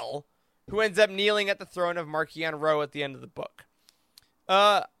Nihil, who ends up kneeling at the throne of Marchion Ro at the end of the book.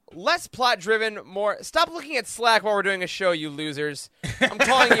 Less plot-driven, more... Stop looking at Slack while we're doing a show, you losers. I'm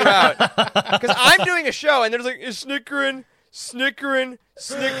calling you out. Because I'm doing a show, and there's like, snickering. Get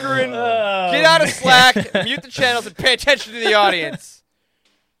out of Slack, mute the channels, and pay attention to the audience.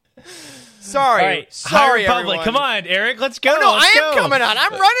 Sorry. All right, Sorry, High Republic. everyone. Come on, Eric, let's go. Oh, no, let's I am go. coming on.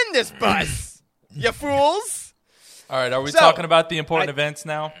 I'm running this bus. You fools. All right, are we So, talking about the important events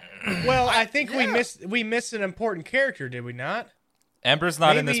now? Well, I think we missed an important character, did we not? Amber's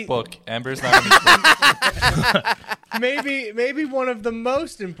not in this Maybe- book. Amber's not in this book. Maybe one of the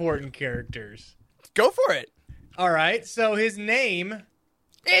most important characters. Go for it. All right, so his name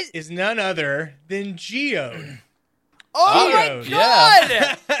is none other than Geode. Oh, my Geode.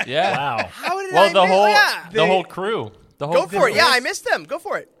 God. Yeah. Wow. How did Well, I the miss whole that? the whole crew. The whole Go for it. Yeah, I missed them. Go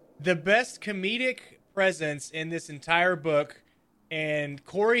for it. The best comedic presence in this entire book, and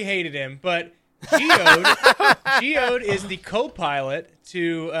Corey hated him, but Geode is the co-pilot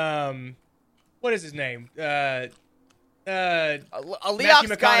to what is his name? Aliak Matthew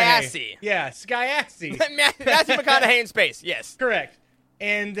McConaughey. Skyassi. Yeah, Skyassi. Matthew McConaughey in space. Yes. Correct.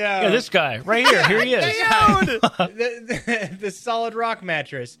 And Yeah, this guy right here. Here he is. the solid rock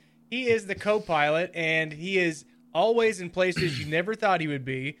mattress. He is the co-pilot, and he is always in places you never thought he would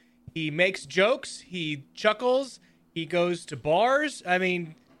be. He makes jokes. He chuckles. He goes to bars. I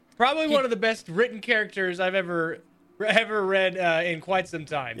mean, probably one of the best written characters I've ever read in quite some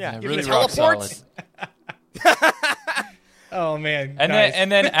time. Yeah, Yeah, He really rock solid. teleports. Oh man. And guys.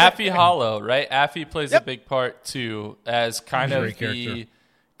 then Affie Hollow, right? Affie plays a big part too, as kind of Great the character.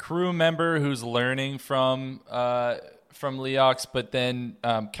 crew member who's learning from Leox, but then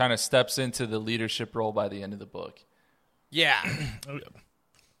kind of steps into the leadership role by the end of the book. Yeah.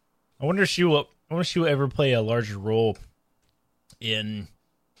 I wonder if she will ever play a larger role in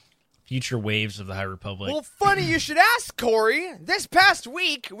future waves of the High Republic. Well, funny you should ask, Corey. This past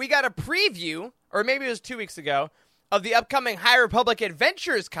week, we got a preview, or maybe it was 2 weeks ago, of the upcoming High Republic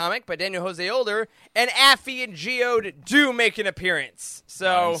Adventures comic by Daniel Jose Older, and Affie and Geode do make an appearance.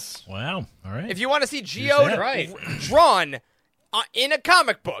 So, Nice. Wow. All right. if you want to see Geode Right. drawn in a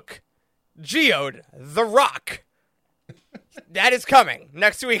comic book, Geode, the Rock, that is coming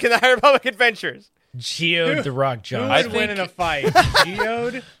next week in the High Republic Adventures. Geode the Rock Who John. would win in a fight?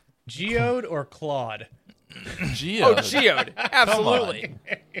 Geode or Claude? Geo. Oh, Geode. Absolutely.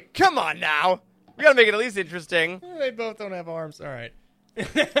 Come on now. We got to make it at least interesting. They both don't have arms. All right.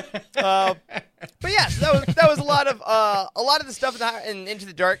 But yeah, so that was a lot of the stuff in Into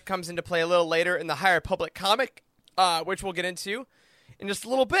the Dark comes into play a little later in the High Republic comic, which we'll get into in just a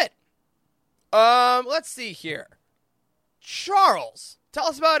little bit. Let's see here. Charles, tell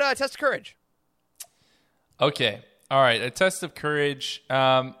us about Test of Courage. Okay. All right. A Test of Courage.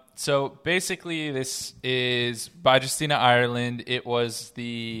 So basically, this is by Justina Ireland. It was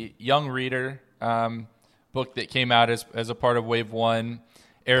the Young Reader book that came out as a part of Wave 1.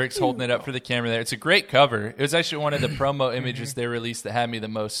 Eric's holding it up for the camera there. It's a great cover. It was actually one of the promo images they released that had me the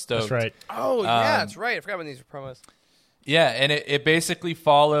most stoked. That's right. Oh, yeah, that's right. I forgot when these were promos. Yeah, and it basically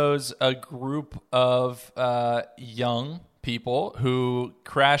follows a group of young people who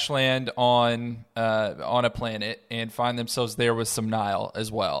crash land on a planet and find themselves there with some Nihil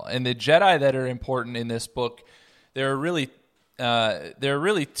as well. And the Jedi that are important in this book, there are really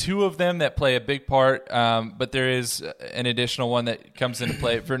two of them that play a big part, but there is an additional one that comes into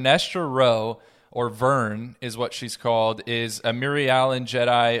play. Vernestra Rwoh, or Vern is what she's called, is a Mirialan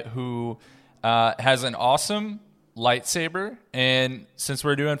Jedi who has an awesome lightsaber, and since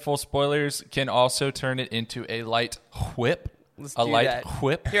we're doing full spoilers, can also turn it into a light whip. Let's a do light that.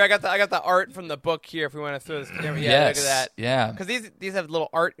 whip. Here, I got the art from the book here. If we want to throw this, yeah, Yes, look at that. yeah. Because these have little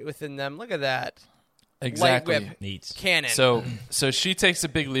art within them. Look at that. Exactly. Light whip Neat. cannon. So she takes a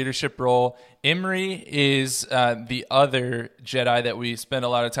big leadership role. Imri is the other Jedi that we spend a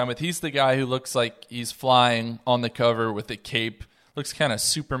lot of time with. He's the guy who looks like he's flying on the cover with a cape. Looks kind of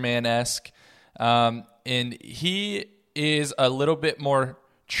Superman-esque. And he is a little bit more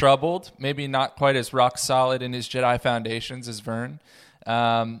troubled, maybe not quite as rock solid in his Jedi foundations as Vern.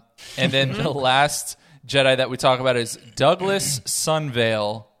 And then the last Jedi that we talk about is Douglas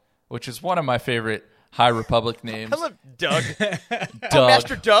Sunvale, which is one of my favorite High Republic names. I love Doug. Doug. Oh,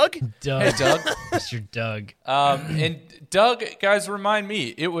 Master Doug? Doug. Hey, Doug. Mr. Doug. And Doug, guys, remind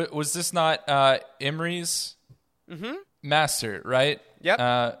me, was this not Imri's master, right?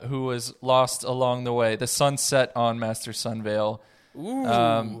 Yep. Who was lost along the way. The sun set on Master Sunvale. Ooh.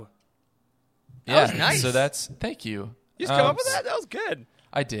 Yeah. That was nice. So thank you. You just come up with that? That was good.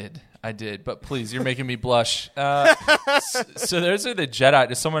 I did. But please, you're making me blush. So those are the Jedi.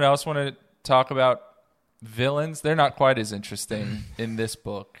 Does someone else want to talk about villains? They're not quite as interesting in this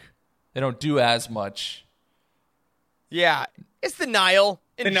book. They don't do as much. Yeah. It's the Nihil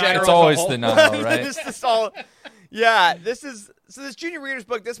in general. It's always the Nihil, right? This Junior Reader's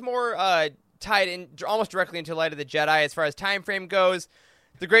book, this more tied in almost directly into Light of the Jedi as far as time frame goes.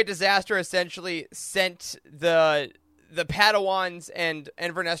 The Great Disaster essentially sent the Padawans and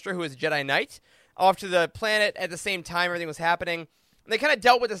Vernestra, who is a Jedi Knight, off to the planet at the same time everything was happening. And they kind of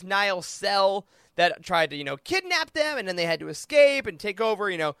dealt with this Nihil cell that tried to, kidnap them, and then they had to escape and take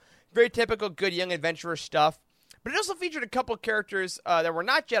over, very typical good young adventurer stuff. But it also featured a couple characters that were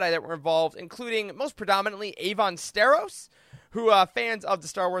not Jedi that were involved, including, most predominantly, Avon Staros, who fans of the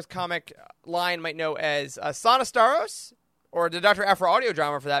Star Wars comic line might know as Sana Staros, or the Dr. Aphra audio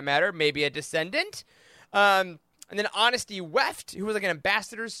drama for that matter, maybe a descendant. And then Honesty Weft, who was like an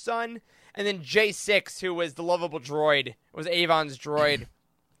ambassador's son. And then J6, who was the lovable droid, was Avon's droid.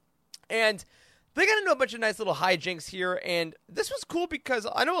 And they got into a bunch of nice little hijinks here, and this was cool because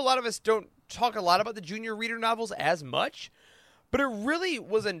I know a lot of us don't talk a lot about the Junior Reader novels as much, but it really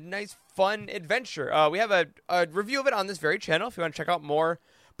was a nice, fun adventure. We have a review of it on this very channel if you want to check out more.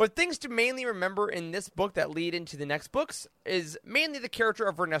 But things to mainly remember in this book that lead into the next books is mainly the character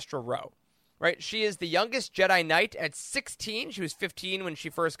of Vernestra Rwoh. Right? She is the youngest Jedi Knight at 16. She was 15 when she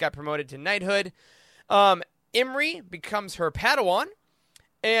first got promoted to knighthood. Imri becomes her Padawan,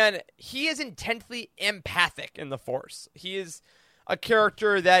 and he is intensely empathic in the Force. He is a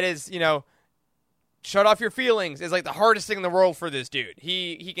character that is, shut off your feelings is like the hardest thing in the world for this dude.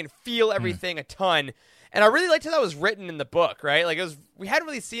 He can feel everything a ton. And I really liked how that was written in the book, right? Like we hadn't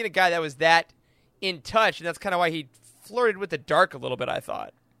really seen a guy that was that in touch, and that's kind of why he flirted with the dark a little bit, I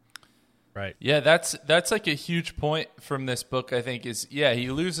thought. Right. Yeah, that's like a huge point from this book, I think, is, he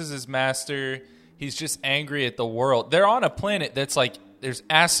loses his master. He's just angry at the world. They're on a planet that's like, there's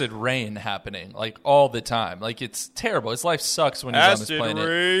acid rain happening, like, all the time. Like, it's terrible. His life sucks when he's on this planet.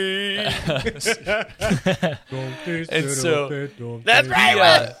 Rain. And so, That's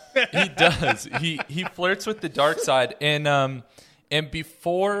right, he does. He flirts with the dark side. And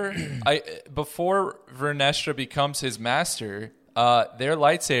before Vernestra becomes his master, their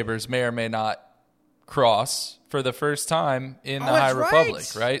lightsabers may or may not cross for the first time in the High Republic,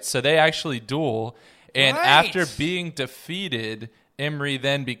 right? So they actually duel, and after being defeated, Imri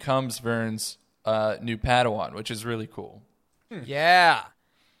then becomes Vern's new Padawan, which is really cool. Yeah.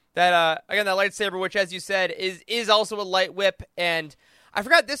 That again, that lightsaber, which, as you said, is also a light whip, and I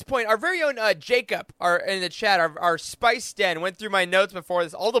forgot at this point, our very own Jacob, in the chat, our Spice Den, went through my notes before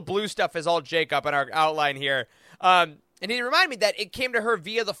this. All the blue stuff is all Jacob in our outline here. And he reminded me that it came to her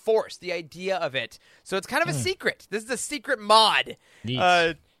via the Force, the idea of it. So it's kind of a secret. This is a secret mod.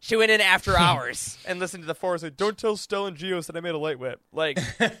 She went in after hours and listened to the Force. Like, don't tell Stell and Geos that I made a light whip. Like,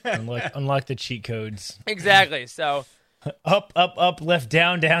 unlock the cheat codes. Exactly. So up, left,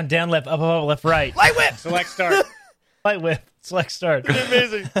 down, left, up, left, right. Light whip. Select start. Light whip. Select start.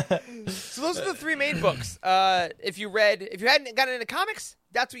 Amazing. So those are the 3 main books. If you hadn't gotten into comics,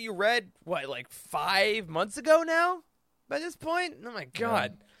 that's what you read. What, like 5 months ago now? By this point, oh my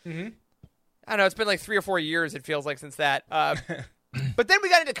god. Mm-hmm. I don't know. It's been like 3 or 4 years. It feels like since that. But then we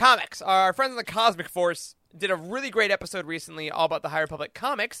got into comics. Our friends on the Cosmic Force did a really great episode recently, all about the High Republic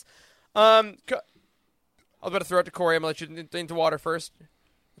comics. I was about to throw it to Corey. I'm gonna let you into water first.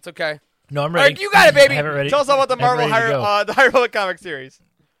 It's okay. No, I'm ready. All right, you got it, baby. I have it ready. Tell us all about the Marvel the High Republic comic series.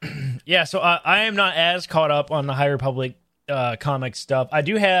 Yeah, so I am not as caught up on the High Republic comic stuff. I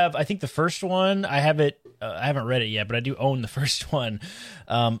do have, I think the first one, I haven't read it yet, but I do own the first one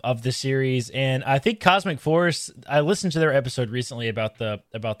of the series. And I think Cosmic Force, I listened to their episode recently about the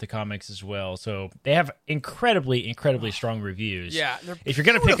comics as well. So they have incredibly strong reviews. Yeah, if you're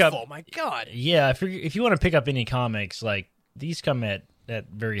gonna pick up, my god, yeah, if you want to pick up any comics, like these come at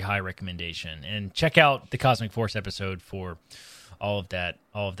very high recommendation. And check out the Cosmic Force episode for all of that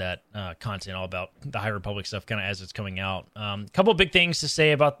content, all about the High Republic stuff, kind of as it's coming out. Couple of big things to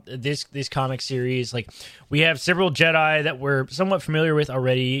say about this comic series. Like, we have several Jedi that we're somewhat familiar with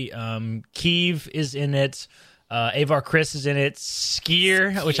already. Keeve is in it. Avar Kriss is in it.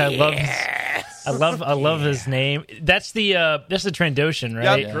 Skier, which I love. I love his name. That's the Trandoshan,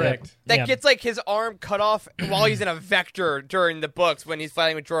 right? Yep, correct. That gets like his arm cut off while he's in a vector during the books when he's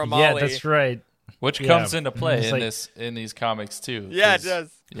fighting with Jorah Mali. Yeah, that's right. Which comes into play in these comics too. Yeah, it does.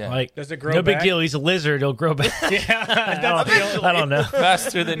 Yeah. Like, does it grow no back? big deal. He's a lizard. He'll grow back. I don't know.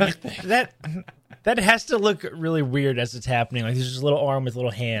 Faster than you think. That has to look really weird as it's happening. Like, there's just a little arm with little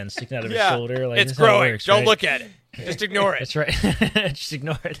hands sticking out of his shoulder. Like, it's growing. Works, don't right? look at it. Just ignore it. That's right. Just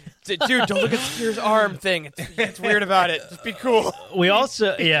ignore it. Dude, don't look at Skier's arm thing. It's weird about it. Just be cool. We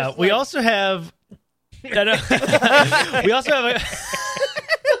also have we also have a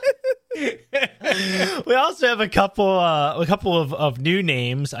couple of new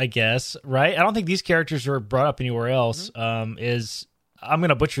names, I guess, right? I don't think these characters were brought up anywhere else. I'm going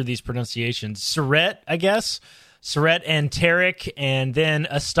to butcher these pronunciations. Surret, I guess. Surret and Tarek, and then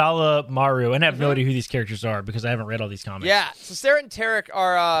Astala Maru. And I have no idea who these characters are because I haven't read all these comics. Yeah, so Surret and Tarek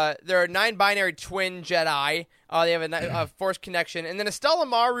are they're 9-binary twin Jedi. They have a Force connection. And then Astala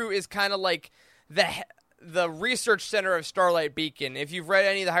Maru is kind of like the research center of Starlight Beacon. If you've read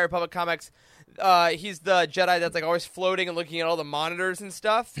any of the High Republic comics, he's the Jedi that's like always floating and looking at all the monitors and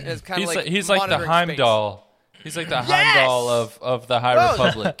stuff. And it's kind of he's like the Heimdall. He's like the Heimdall of the High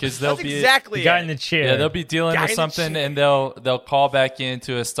Republic, because they'll be exactly the guy in the chair. Yeah, they'll be dealing with something, and they'll call back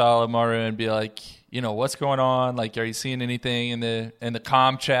into Astala Maru and be like, what's going on? Like, are you seeing anything in the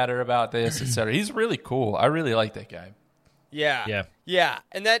comm chatter about this, etc. He's really cool. I really like that guy. Yeah.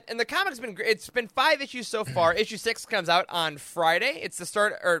 And the comic's been great. It's been 5 issues so far. Issue 6 comes out on Friday. It's the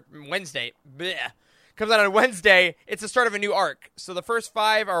start, or Wednesday. Blech. Comes out on Wednesday. It's the start of a new arc. So the first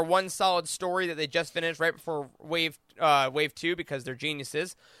 5 are one solid story that they just finished right before Wave 2 because they're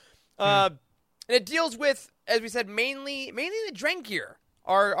geniuses. And it deals with, as we said, mainly the Drengir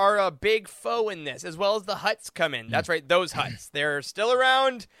are a big foe in this, as well as the Hutts come in. That's right, those Hutts. They're still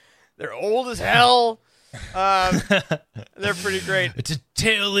around. They're old as hell. They're pretty great. It's a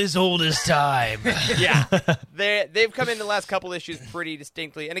tale as old as time. Yeah, they've come in the last couple issues pretty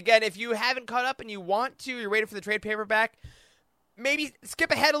distinctly. And again, if you haven't caught up and you want to, you're waiting for the trade paperback, maybe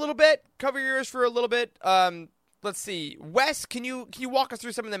skip ahead a little bit, cover your ears for a little bit. Let's see, Wes, can you walk us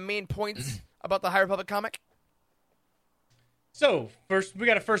through some of the main points about the High Republic comic? So first, we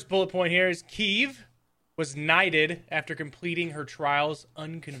got a first bullet point here: is Keeve was knighted after completing her trials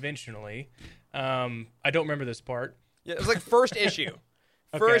unconventionally. I don't remember this part. Yeah, it was like first issue.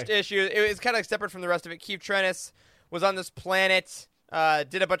 First issue. It was kind of like separate from the rest of it. Keeve Trennis was on this planet,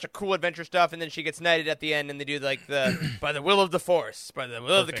 did a bunch of cool adventure stuff, and then she gets knighted at the end, and they do like the by the will of the Force, by the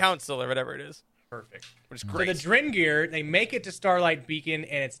will of the Council, or whatever it is. Perfect. Which is great. So the Drengir, they make it to Starlight Beacon,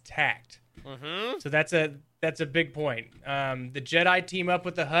 and it's tacked. Mm-hmm. So that's a big point. The Jedi team up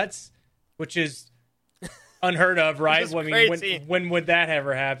with the Hutts, which is unheard of, right? When would that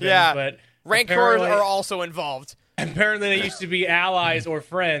ever happen? Yeah. But Rancors are also involved. Apparently, they used to be allies or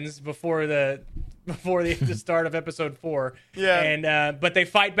friends before the start of Episode 4. Yeah. And but they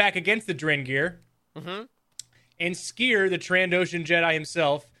fight back against the Drengir. Mm-hmm. And Skier, the Trandoshan Jedi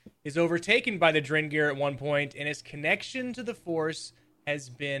himself, is overtaken by the Drengir at one point, and his connection to the Force has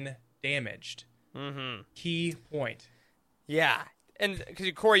been damaged. Mm-hmm. Key point. Yeah. And because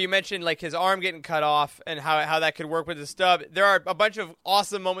Corey, you mentioned like his arm getting cut off and how that could work with his stub. There are a bunch of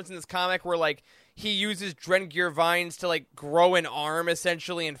awesome moments in this comic where like he uses Drengir vines to like grow an arm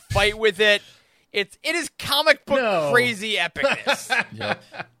essentially and fight with it. It is comic book crazy epicness. Yep.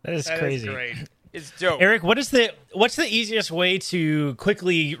 That is crazy. Great. It's dope. Eric, what's the easiest way to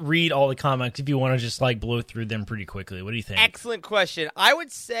quickly read all the comics if you want to just like blow through them pretty quickly? What do you think? Excellent question. I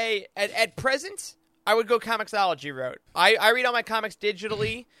would say at present, I would go Comixology route. I read all my comics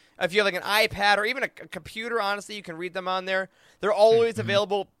digitally. If you have like an iPad or even a computer, honestly, you can read them on there. They're always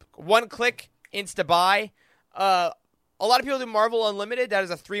available. One click, insta buy. A lot of people do Marvel Unlimited. That is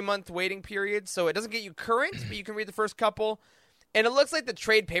a 3-month waiting period, so it doesn't get you current, but you can read the first couple. And it looks like the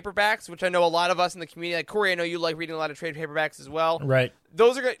trade paperbacks, which I know a lot of us in the community, like Corey, I know you like reading a lot of trade paperbacks as well. Right.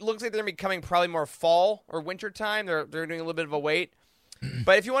 Those looks like they're going to be coming probably more fall or winter time. They're doing a little bit of a wait.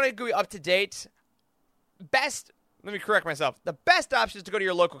 But if you want to go up to date, let me correct myself. The best option is to go to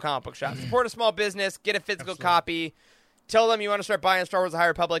your local comic book shop. Support a small business, get a physical copy, tell them you want to start buying Star Wars: The High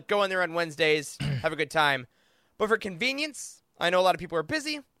Republic, go in there on Wednesdays, have a good time. But for convenience, I know a lot of people are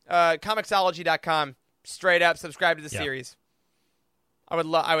busy, Comixology.com, straight up, subscribe to the series. I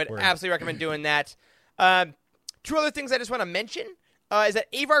would absolutely recommend doing that. 2 other things I just want to mention is that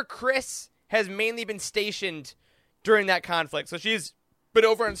Avar Kriss has mainly been stationed during that conflict. So she's been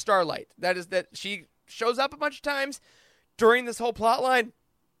over on Starlight. That is that she shows up a bunch of times during this whole plot line.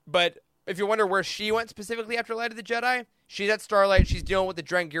 But if you wonder where she went specifically after Light of the Jedi, she's at Starlight. She's dealing with the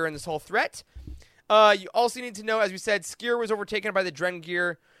Drengir and this whole threat. You also need to know, as we said, Skier was overtaken by the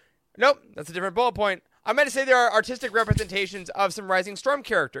Drengir. Nope, that's a different bullet point. I meant to say there are artistic representations of some Rising Storm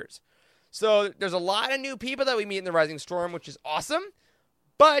characters. So there's a lot of new people that we meet in the Rising Storm, which is awesome.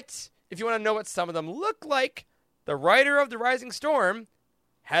 But if you want to know what some of them look like, the writer of the Rising Storm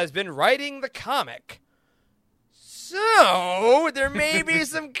has been writing the comic. So there may be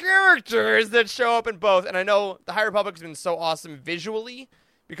some characters that show up in both. And I know the High Republic has been so awesome visually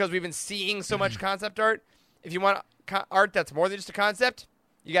because we've been seeing so much concept art. If you want art that's more than just a concept,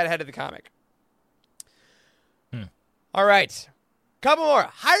 you got to head to the comic. All right. Couple more.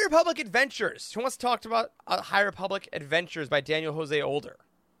 High Republic Adventures. Who wants to talk about High Republic Adventures by Daniel Jose Older?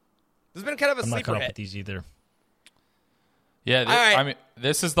 This has been kind of a sleeper hit. I'm not caught up with these either. Yeah, I mean,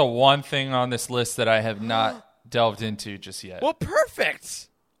 this is the one thing on this list that I have not delved into just yet. Well, perfect.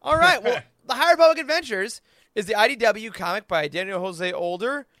 All right. Well, the High Republic Adventures is the IDW comic by Daniel Jose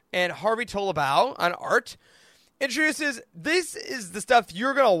Older and Harvey Tolibao on art. Introduces, this is the stuff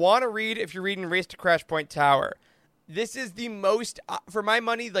you're going to want to read if you're reading Race to Crash Point Tower. This is the most, for my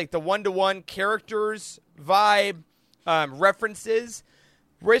money, like the one-to-one characters, vibe, references.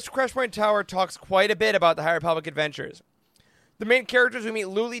 Race to Crash Point Tower talks quite a bit about the High Republic Adventures. The main characters, we meet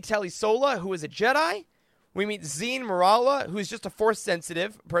Luli Talisola, who is a Jedi. We meet Zeen Marala, who is just a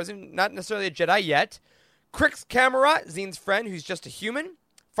Force-sensitive person, not necessarily a Jedi yet. Crix Kamarat, Zeen's friend, who's just a human.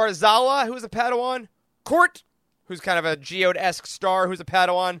 Farzala, who's a Padawan. Court, who's kind of a Geode-esque star, who's a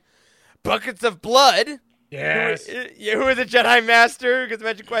Padawan. Buckets of Blood. Yes. Who is a Jedi Master, who gets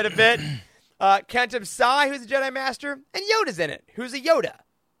mentioned quite a bit. Kantam Sai, who's a Jedi Master. And Yoda's in it, who's a Yoda.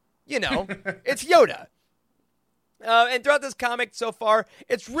 You know, it's Yoda. And throughout this comic so far,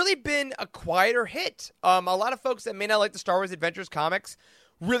 it's really been a quieter hit. A lot of folks that may not like the Star Wars Adventures comics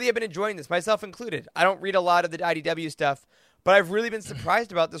really have been enjoying this, myself included. I don't read a lot of the IDW stuff, but I've really been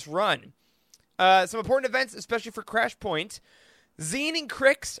surprised about this run. Some important events, especially for Crash Point. Zeen and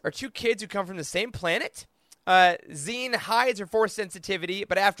Crix are 2 kids who come from the same planet. Zeen hides her Force sensitivity,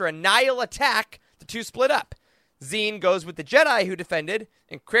 but after a Nihil attack, the 2 split up. Zeen goes with the Jedi who defended,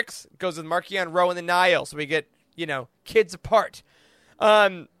 and Crix goes with Marchion Ro and the Nihil, so we get, kids apart.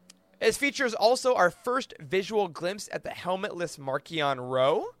 It features also our first visual glimpse at the helmetless Marchion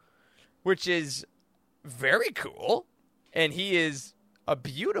Ro, which is very cool, and he is a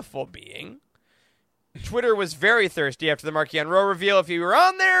beautiful being. Twitter was very thirsty after the Marchion Ro reveal. If you were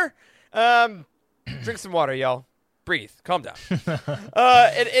on there, drink some water, y'all. Breathe. Calm down.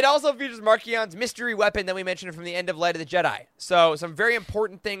 It also features Marchion's mystery weapon that we mentioned from the end of Light of the Jedi. So some very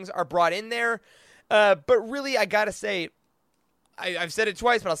important things are brought in there. But really, I got to say, I've said it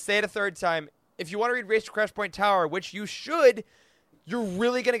twice, but I'll say it a third time. If you want to read Race to Crash Point Tower, which you should, you're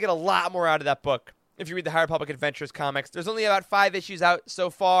really going to get a lot more out of that book if you read the High Republic Adventures comics. There's only about 5 issues out so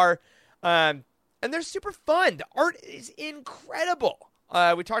far. And they're super fun. The art is incredible.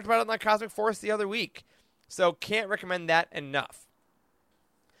 We talked about it on the Cosmic Force the other week. So can't recommend that enough.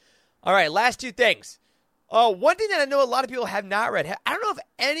 All right, last 2 things. One thing that I know a lot of people have not read. I don't know if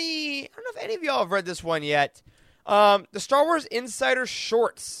any of y'all have read this one yet. The Star Wars Insider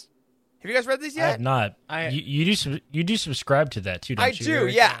Shorts. Have you guys read these yet? I have not. You do subscribe to that too, don't you? I do,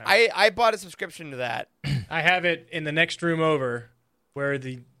 Eric? yeah. I bought a subscription to that. I have it in the next room over where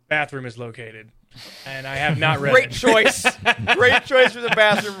the bathroom is located. And I have not read Great it. choice. Great choice for the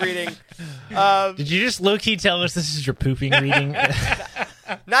bathroom reading. Did you just low-key tell us this is your pooping reading?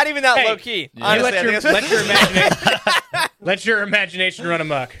 Not even that low-key. You Honestly, let your imagination run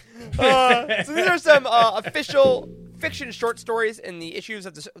amok. So these are some official fiction short stories in the issues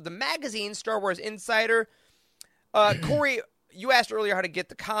of the magazine Star Wars Insider. Corey, you asked earlier how to get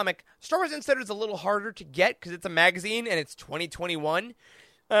the comic. Star Wars Insider is a little harder to get because it's a magazine and it's 2021.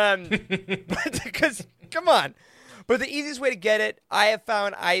 Because come on. But the easiest way to get it, I have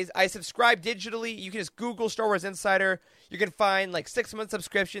found, I subscribe digitally. You can just Google Star Wars Insider. You can find like 6-month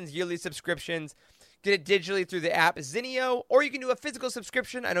subscriptions, yearly subscriptions. Get it digitally through the app Zinio, or you can do a physical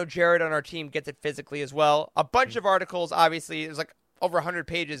subscription. I know Jared on our team gets it physically as well. A bunch of articles, obviously. There's like over 100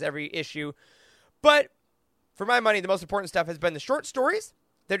 pages every issue. But for my money, the most important stuff has been the short stories.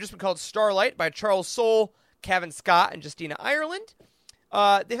 They've just been called Starlight by Charles Soule, Cavan Scott, and Justina Ireland.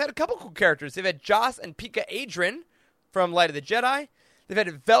 They've had a couple cool characters. They've had Joss and Pika Adren from Light of the Jedi. They've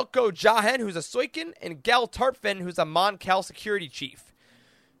had Velko Jahen, who's a Soikin, and Gal Tarpfin, who's a Mon Cal security chief.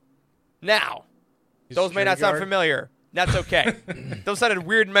 Now, those may not sound familiar. That's okay. Those sounded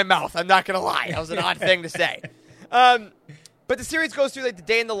weird in my mouth. I'm not going to lie. That was an odd thing to say. But the series goes through like the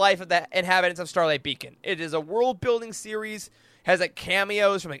day in the life of the inhabitants of Starlight Beacon. It is a world-building series. Has like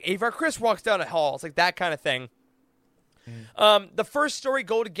cameos from like Avar Kriss walks down a hall. It's like that kind of thing. The first story,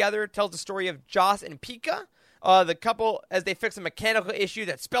 Go Together, tells the story of Joss and Pika, the couple, as they fix a mechanical issue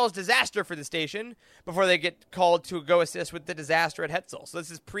that spells disaster for the station before they get called to go assist with the disaster at Hetzel. So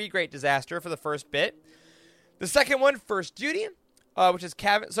this is pre-Great Disaster for the first bit. The second one, First Duty, which is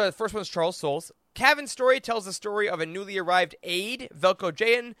Cavan. So the first one is Charles Soule's. Cavan's story tells the story of a newly arrived aide, Velko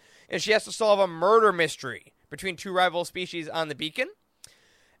Jayan, and she has to solve a murder mystery between two rival species on the beacon.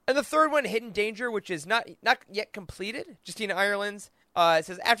 And the third one, Hidden Danger, which is not yet completed. Justina Ireland's. It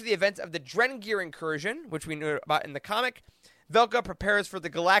says, after the events of the Drengir incursion, which we knew about in the comic, Velka prepares for the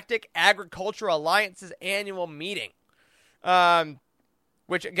Galactic Agricultural Alliance's annual meeting.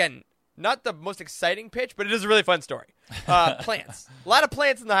 Which, again, not the most exciting pitch, but it is a really fun story. Plants. A lot of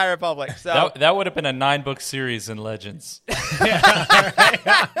plants in the High Republic. So that would have been a 9-book series in Legends.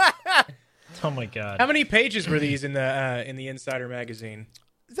 Oh, my God. How many pages were these in the Insider magazine?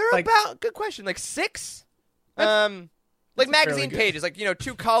 They're about, good question, like 6? Like magazine pages, like,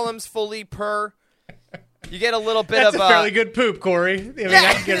 2 columns fully per. You get a little bit That's of a fairly good poop, Corey. I mean,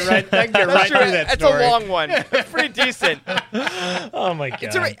 I can get right through that It's story. a long one. It's pretty decent. Oh, my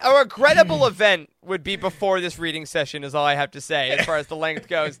God. A regrettable event would be before this reading session is all I have to say as far as the length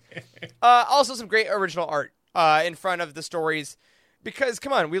goes. Also, some great original art in front of the stories because,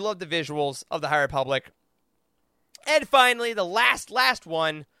 come on, we love the visuals of the High Republic. And finally, the last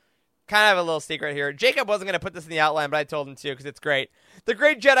one, kind of a little secret here. Jacob wasn't going to put this in the outline, but I told him to because it's great. The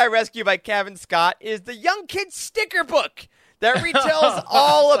Great Jedi Rescue by Cavan Scott is the Young Kids sticker book that retells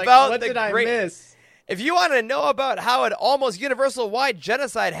all about what the did great. I miss? If you want to know about how an almost universal-wide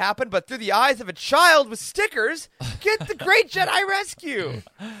genocide happened, but through the eyes of a child with stickers, get the Great Jedi Rescue.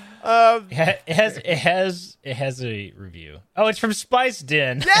 It has a review. Oh, it's from Spice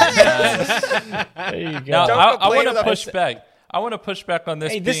Den. Yes! There you go. Now, I want to about push back. I want to push back on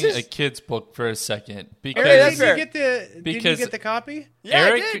this this being is- a kid's book for a second because that's Did fair. you get the copy? Yeah, I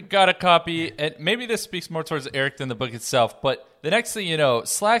Eric did. got a copy, and maybe this speaks more towards Eric than the book itself. But the next thing you know,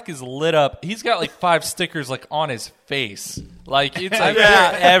 Slack is lit up. He's got like 5 stickers like on his face, like it's like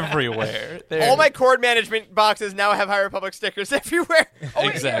they're everywhere. All my cord management boxes now have High Republic stickers everywhere. Oh,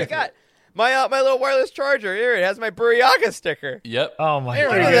 wait, Exactly. Here, I got my little wireless charger. Here, it has my Buryaga sticker. Yep. Oh, my There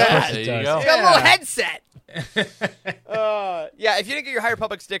God. we go. Of course it There you does. go. It's got a little headset. Yeah, if you didn't get your High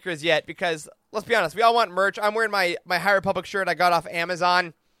Republic stickers yet, because let's be honest, we all want merch. I'm wearing my High Republic shirt I got off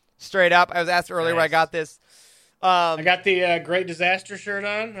Amazon, straight up. I was asked earlier where I got this. I got the Great Disaster shirt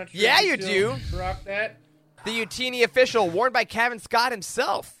on. Not sure Yeah, if you still do. Rock that. The Utini official, worn by Cavan Scott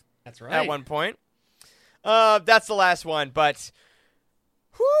himself. That's right. At one point. That's the last one, but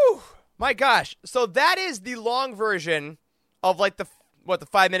whew, my gosh. So that is the long version of like the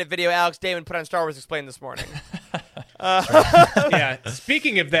 5-minute video Alex Damon put on Star Wars Explained this morning. Yeah.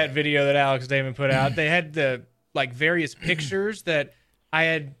 Speaking of that video that Alex Damon put out, they had the various pictures that I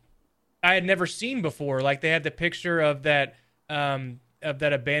had never seen before. Like they had the picture of that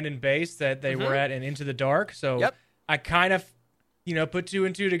abandoned base that they were at in Into the Dark. So Yep. I kind of put two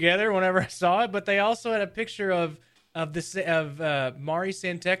and two together whenever I saw it. But they also had a picture of Mari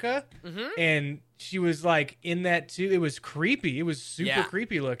Santeca, and she was like in that too. It was creepy. It was super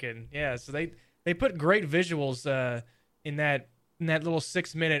creepy looking. Yeah, so they put great visuals in that little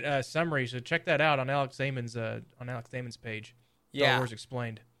 6-minute summary. So check that out on Alex Zayman's page. Star Wars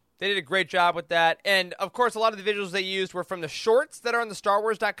Explained. They did a great job with that. And, of course, a lot of the visuals they used were from the shorts that are on the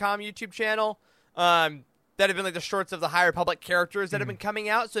StarWars.com YouTube channel that have been like the shorts of the High Republic characters that have been coming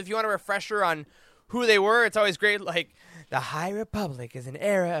out. So if you want a refresher on who they were, it's always great. Like, the High Republic is an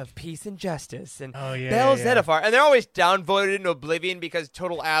era of peace and justice. And Bell Zettifar. And they're always downvoted into oblivion because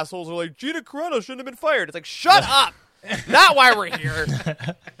total assholes are like, Gina Carano shouldn't have been fired. It's like, shut up! Not why we're here.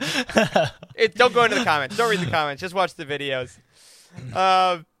 Don't go into the comments. Don't read the comments. Just watch the videos.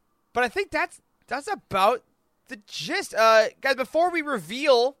 But I think that's about the gist. Guys, before we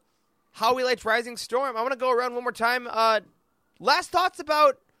reveal how we liked Rising Storm, I want to go around one more time. Last thoughts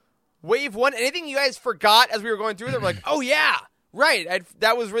about Wave 1. Anything you guys forgot as we were going through them? Like, oh, yeah, right.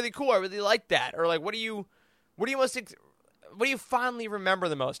 That was really cool. I really liked that. Or, like, what do you fondly remember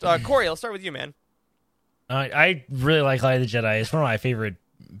the most? Corey, I'll start with you, man. I really like Light of the Jedi. It's one of my favorite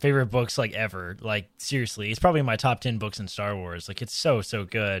books like ever. Like seriously, it's probably in my top 10 books in Star Wars. Like it's so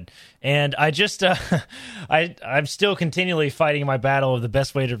good. And I just I'm still continually fighting my battle of the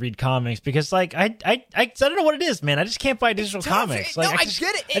best way to read comics because like I don't know what it is, man. I just can't buy digital comics. Like I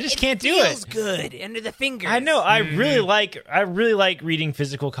get it. I just can't do it. Feels good under the fingers. I know. I really like reading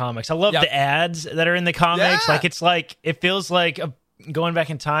physical comics. I love the ads that are in the comics. Yeah. Like it's like it feels like going back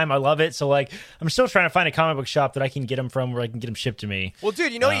in time. I love it. So like I'm still trying to find a comic book shop that I can get them from where I can get them shipped to me. Well,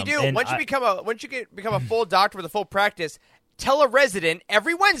 dude, you know what you do? Once you become a full doctor with a full practice, tell a resident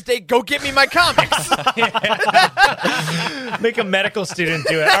every Wednesday, go get me my comics. Make a medical student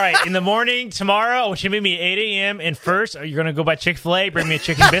do it. All right, in the morning tomorrow, I want you to meet me at 8 a.m. And first, you're going to go buy Chick-fil-A, bring me a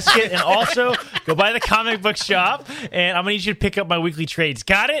chicken biscuit, and also go by the comic book shop, and I'm going to need you to pick up my weekly trades.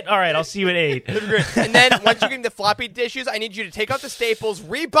 Got it? All right, I'll see you at 8. And then once you give me the floppy dishes, I need you to take out the staples,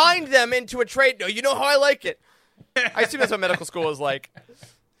 rebind them into a trade. No, you know how I like it. I assume that's what medical school is like.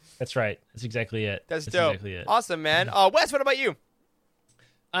 That's right. That's exactly it. That's dope. Exactly it. Awesome, man. Wes, what about you?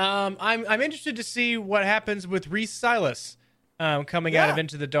 I'm interested to see what happens with Reese Silas coming out of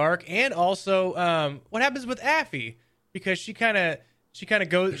Into the Dark, and also what happens with Affie, because she kind of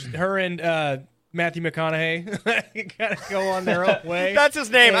goes, her and Matthew McConaughey kind of go on their own way. That's his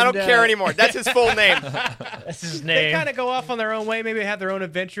name. I don't care anymore. That's his full name. That's his name. They kind of go off on their own way. Maybe they have their own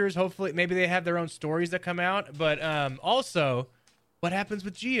adventures. Hopefully, maybe they have their own stories that come out. But also, what happens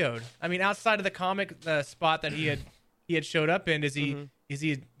with Geode? I mean, outside of the comic spot that he had showed up in, is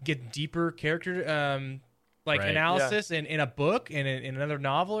he get deeper character analysis in a book, in another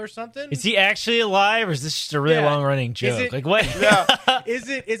novel or something? Is he actually alive, or is this just a really long running joke? Like what? Yeah. Is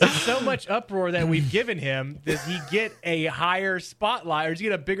it so much uproar that we've given him? Does he get a higher spotlight, or does he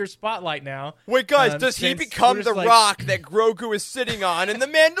get a bigger spotlight now? Wait, guys, does he become the rock that Grogu is sitting on in The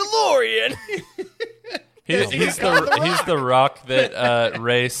Mandalorian? He's the rock that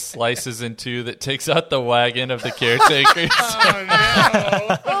Rey slices in two that takes out the wagon of the caretakers. Oh,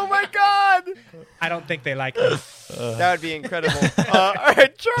 no. Oh, my God. I don't think they like him. That would be incredible. All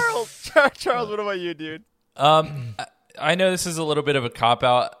right, Charles. Charles, what about you, dude? I know this is a little bit of a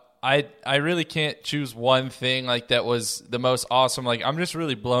cop-out. I really can't choose one thing like that was the most awesome. Like I'm just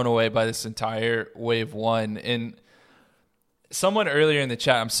really blown away by this entire Wave 1. And someone earlier in the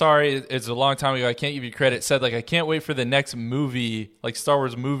chat, I'm sorry, it's a long time ago, I can't give you credit, said like I can't wait for the next movie, like Star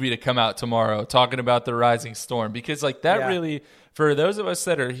Wars movie, to come out tomorrow, talking about the Rising Storm, because like that really, for those of us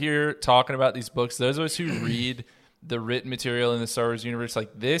that are here talking about these books, those of us who read the written material in the Star Wars universe, like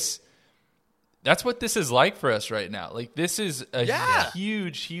this, that's what this is like for us right now. Like this is a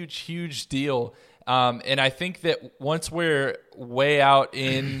huge deal. And I think that once we're way out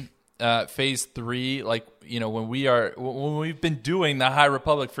in phase 3, like, you know, when we've been doing the High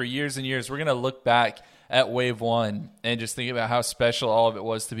Republic for years and years, we're going to look back at Wave 1 and just think about how special all of it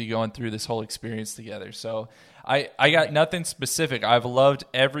was to be going through this whole experience together. So I got nothing specific. I've loved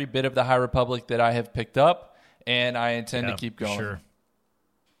every bit of the High Republic that I have picked up, and I intend to keep going. Sure.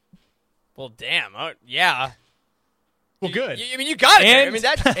 Well, damn. Yeah. Well, good. I mean, you got it. And, I mean,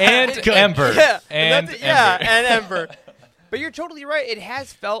 that's and Ember. Yeah, and Ember. And Ember. But you're totally right. It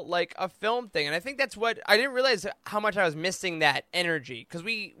has felt like a film thing, and I think that's what I didn't realize how much I was missing that energy, because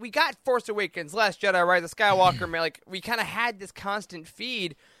we got Force Awakens, Last Jedi, Rise of Skywalker, man. Like we kind of had this constant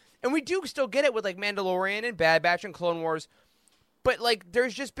feed, and we do still get it with like Mandalorian and Bad Batch and Clone Wars. But like,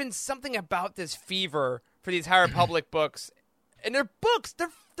 there's just been something about this fever for these High Republic books, and they're books.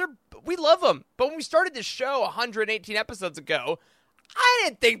 They're we love them. But when we started this show 118 episodes ago, I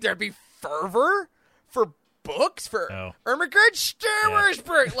didn't think there'd be fervor for books for Ermengarde Star Wars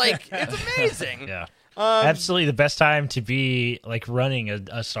book. Like, it's amazing. Yeah. Absolutely the best time to be like running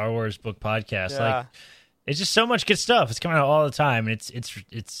a Star Wars book podcast. Yeah. Like, it's just so much good stuff. It's coming out all the time, and it's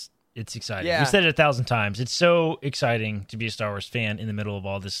exciting. Yeah. We said it 1,000 times. It's so exciting to be a Star Wars fan in the middle of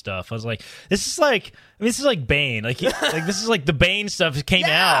all this stuff. I was like, this is like Bane. Like this is like the Bane stuff that came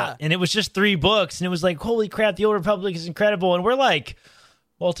out, and it was just 3 books, and it was like, holy crap, the Old Republic is incredible, and we're like,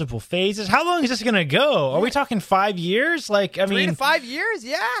 multiple phases. How long is this going to go? Are we talking 5 years? Like, I 3 mean, to 5 years,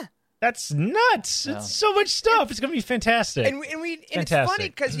 yeah. That's nuts. Yeah. It's so much stuff. It's going to be fantastic. And it's funny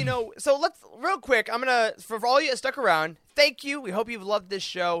because, so let's, real quick, I'm going to, for all you that stuck around, thank you. We hope you've loved this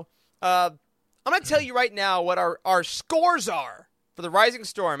show. I'm going to tell you right now what our scores are for the Rising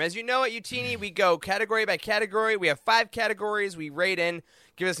Storm. As you know, at Utini, we go category by category. We have 5 categories we rate in,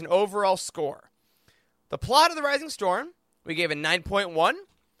 give us an overall score. The plot of the Rising Storm, we gave a 9.1.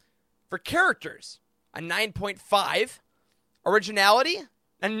 For characters, a 9.5. Originality,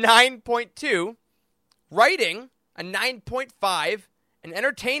 a 9.2. Writing, a 9.5. And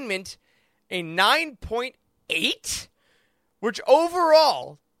entertainment, a 9.8. Which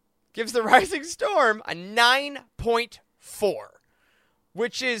overall gives the Rising Storm a 9.4.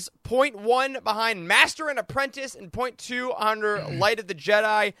 Which is 0.1 behind Master and Apprentice and 0.2 under Light of the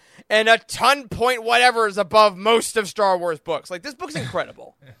Jedi. And a ton point whatever is above most of Star Wars books. Like, this book's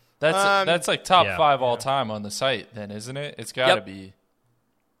incredible. That's like top 5 all time on the site, then, isn't it? It's got to be.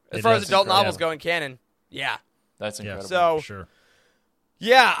 As far as adult novels go in canon, yeah, that's incredible. So, sure.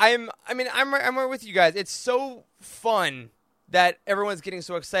 Yeah, I'm right with you guys. It's so fun that everyone's getting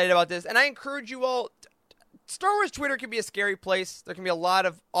so excited about this, and I encourage you all. Star Wars Twitter can be a scary place. There can be a lot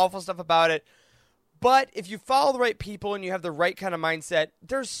of awful stuff about it. But if you follow the right people and you have the right kind of mindset,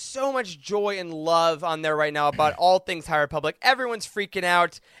 there's so much joy and love on there right now about all things High Republic. Everyone's freaking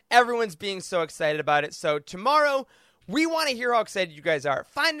out. Everyone's being so excited about it. So tomorrow, we want to hear how excited you guys are.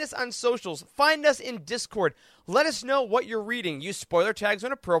 Find us on socials. Find us in Discord. Let us know what you're reading. Use spoiler tags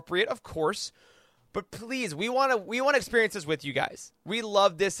when appropriate, of course. But please, we want to experience this with you guys. We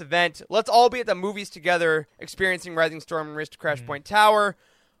love this event. Let's all be at the movies together, experiencing Rising Storm and Race to Crash Point Tower.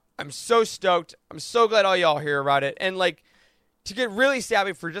 I'm so stoked. I'm so glad all y'all hear about it. And, like, to get really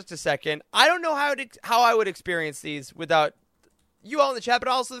savvy for just a second, I don't know how I would experience these without you all in the chat, but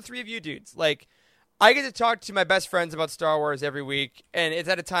also the 3 of you dudes. Like, I get to talk to my best friends about Star Wars every week, and it's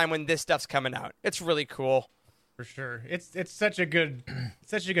at a time when this stuff's coming out. It's really cool. For sure. It's such a good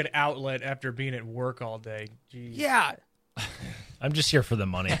outlet after being at work all day. Jeez. Yeah. I'm just here for the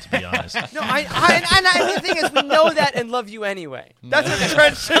money, to be honest. No, and the thing is, we know that and love you anyway. That's what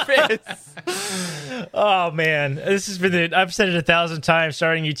friendship is. Oh man, this has been I've said it 1,000 times.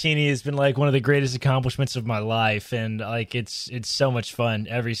 Starting Utini has been like one of the greatest accomplishments of my life, and like it's so much fun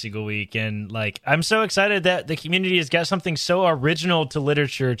every single week. And like I'm so excited that the community has got something so original to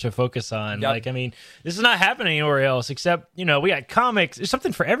literature to focus on. Yep. Like I mean, this is not happening anywhere else except we got comics. There's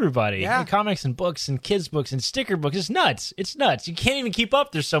something for everybody. Yeah. And comics and books and kids books and sticker books. It's nuts. It's nuts. You can't even keep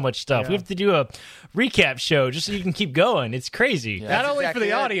up. There's so much stuff. Yeah. We have to do a recap show just so you can keep going. It's crazy. Yeah. Not only for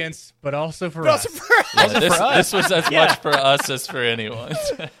the audience, but also for us. This was as much for us as for anyone.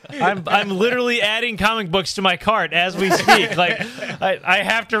 I'm literally adding comic books to my cart as we speak. Like I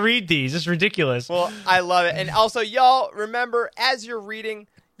have to read these. It's ridiculous. Well, I love it. And also, y'all, remember, as you're reading,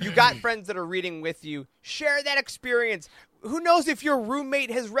 you got friends that are reading with you. Share that experience. Who knows if your roommate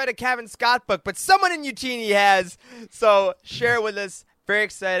has read a Kevin Scott book, but someone in Utini has. So share it with us. Very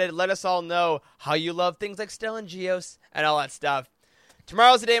excited. Let us all know how you love things like Stellan Gios and all that stuff.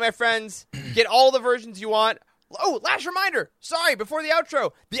 Tomorrow's the day, my friends. Get all the versions you want. Oh, last reminder. Sorry, before the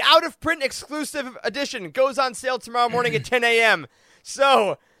outro. The out-of-print exclusive edition goes on sale tomorrow morning at 10 a.m.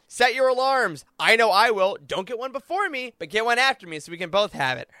 So set your alarms. I know I will. Don't get one before me, but get one after me so we can both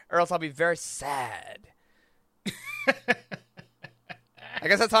have it, or else I'll be very sad. I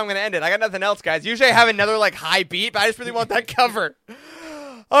guess that's how I'm going to end it. I got nothing else, guys. Usually I have another high beat, but I just really want that cover.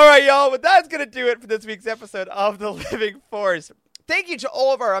 All right, y'all. But that's going to do it for this week's episode of The Living Force. Thank you to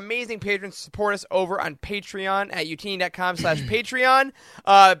all of our amazing patrons who support us over on Patreon at utini.com/Patreon.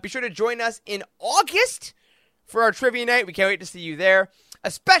 Be sure to join us in August for our trivia night. We can't wait to see you there. A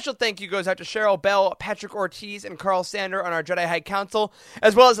special thank you goes out to Cheryl Bell, Patrick Ortiz, and Carl Sander on our Jedi High Council,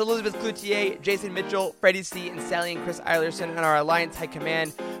 as well as Elizabeth Cloutier, Jason Mitchell, Freddie C., and Sally and Chris Eilerson on our Alliance High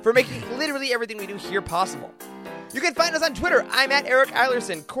Command for making literally everything we do here possible. You can find us on Twitter. I'm at Eric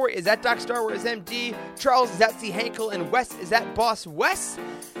Eilerson. Corey is at Doc Star Wars MD. Charles is at C. Hankel. And Wes is at Boss Wes.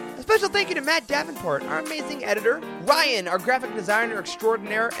 A Special thank you to Matt Davenport, our amazing editor, Ryan, our graphic designer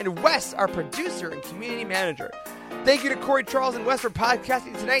extraordinaire, and Wes, our producer and community manager. Thank you to Corey, Charles, and Wes for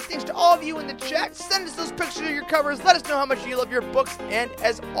podcasting tonight. Thanks to all of you in the chat. Send us those pictures of your covers. Let us know how much you love your books. And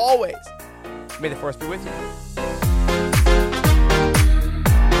as always, may the Force be with you.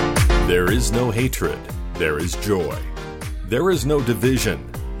 There is no hatred. There is joy. There is no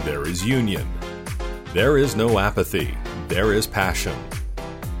division. There is union. There is no apathy. There is passion.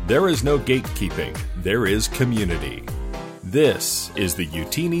 There is no gatekeeping. There is community. This is the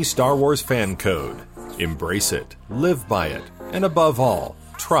Youtini Star Wars Fan Code. Embrace it, live by it, and above all,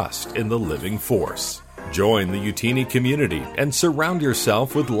 trust in the living Force. Join the Youtini community and surround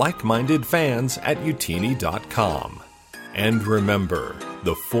yourself with like-minded fans at youtini.com. And remember,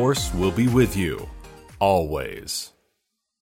 the Force will be with you, always.